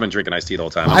tea. I've been drinking iced tea the whole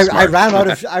time. I ran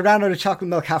out of chocolate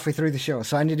milk halfway through the show,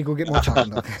 so I need to go get more chocolate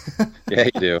milk. Yeah,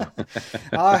 you do.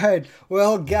 All right.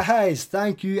 Well, guys,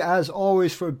 thank you as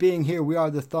always for being here. We are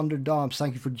the Thunder Dumps.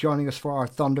 Thank you for joining us for our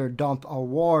Thunder Dump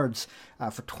Awards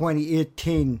for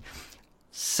 2018.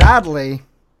 Sadly,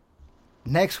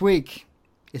 next week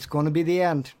it's going to be the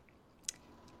end,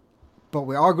 but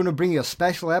we are going to bring you a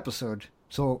special episode.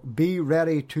 So be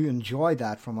ready to enjoy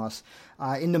that from us.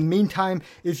 In the meantime,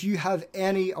 if you have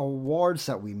any awards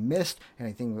that we missed,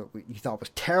 anything that you thought was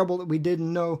terrible that we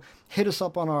didn't know, hit us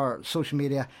up on our social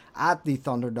media at the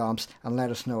Thunder Dumps and let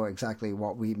us know exactly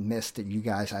what we missed that you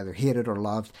guys either hated or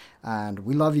loved. And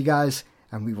we love you guys,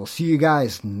 and we will see you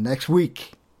guys next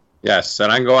week. Yes, and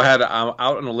I can go ahead out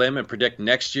on a limb and predict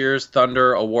next year's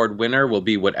Thunder Award winner will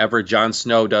be whatever Jon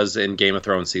Snow does in Game of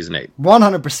Thrones Season 8.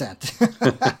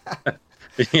 100%.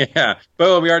 Yeah.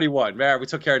 Boom, we already won. Man, we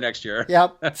took care of next year.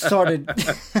 Yep, sorted.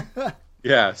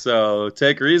 Yeah, so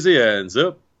take her easy and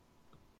zip.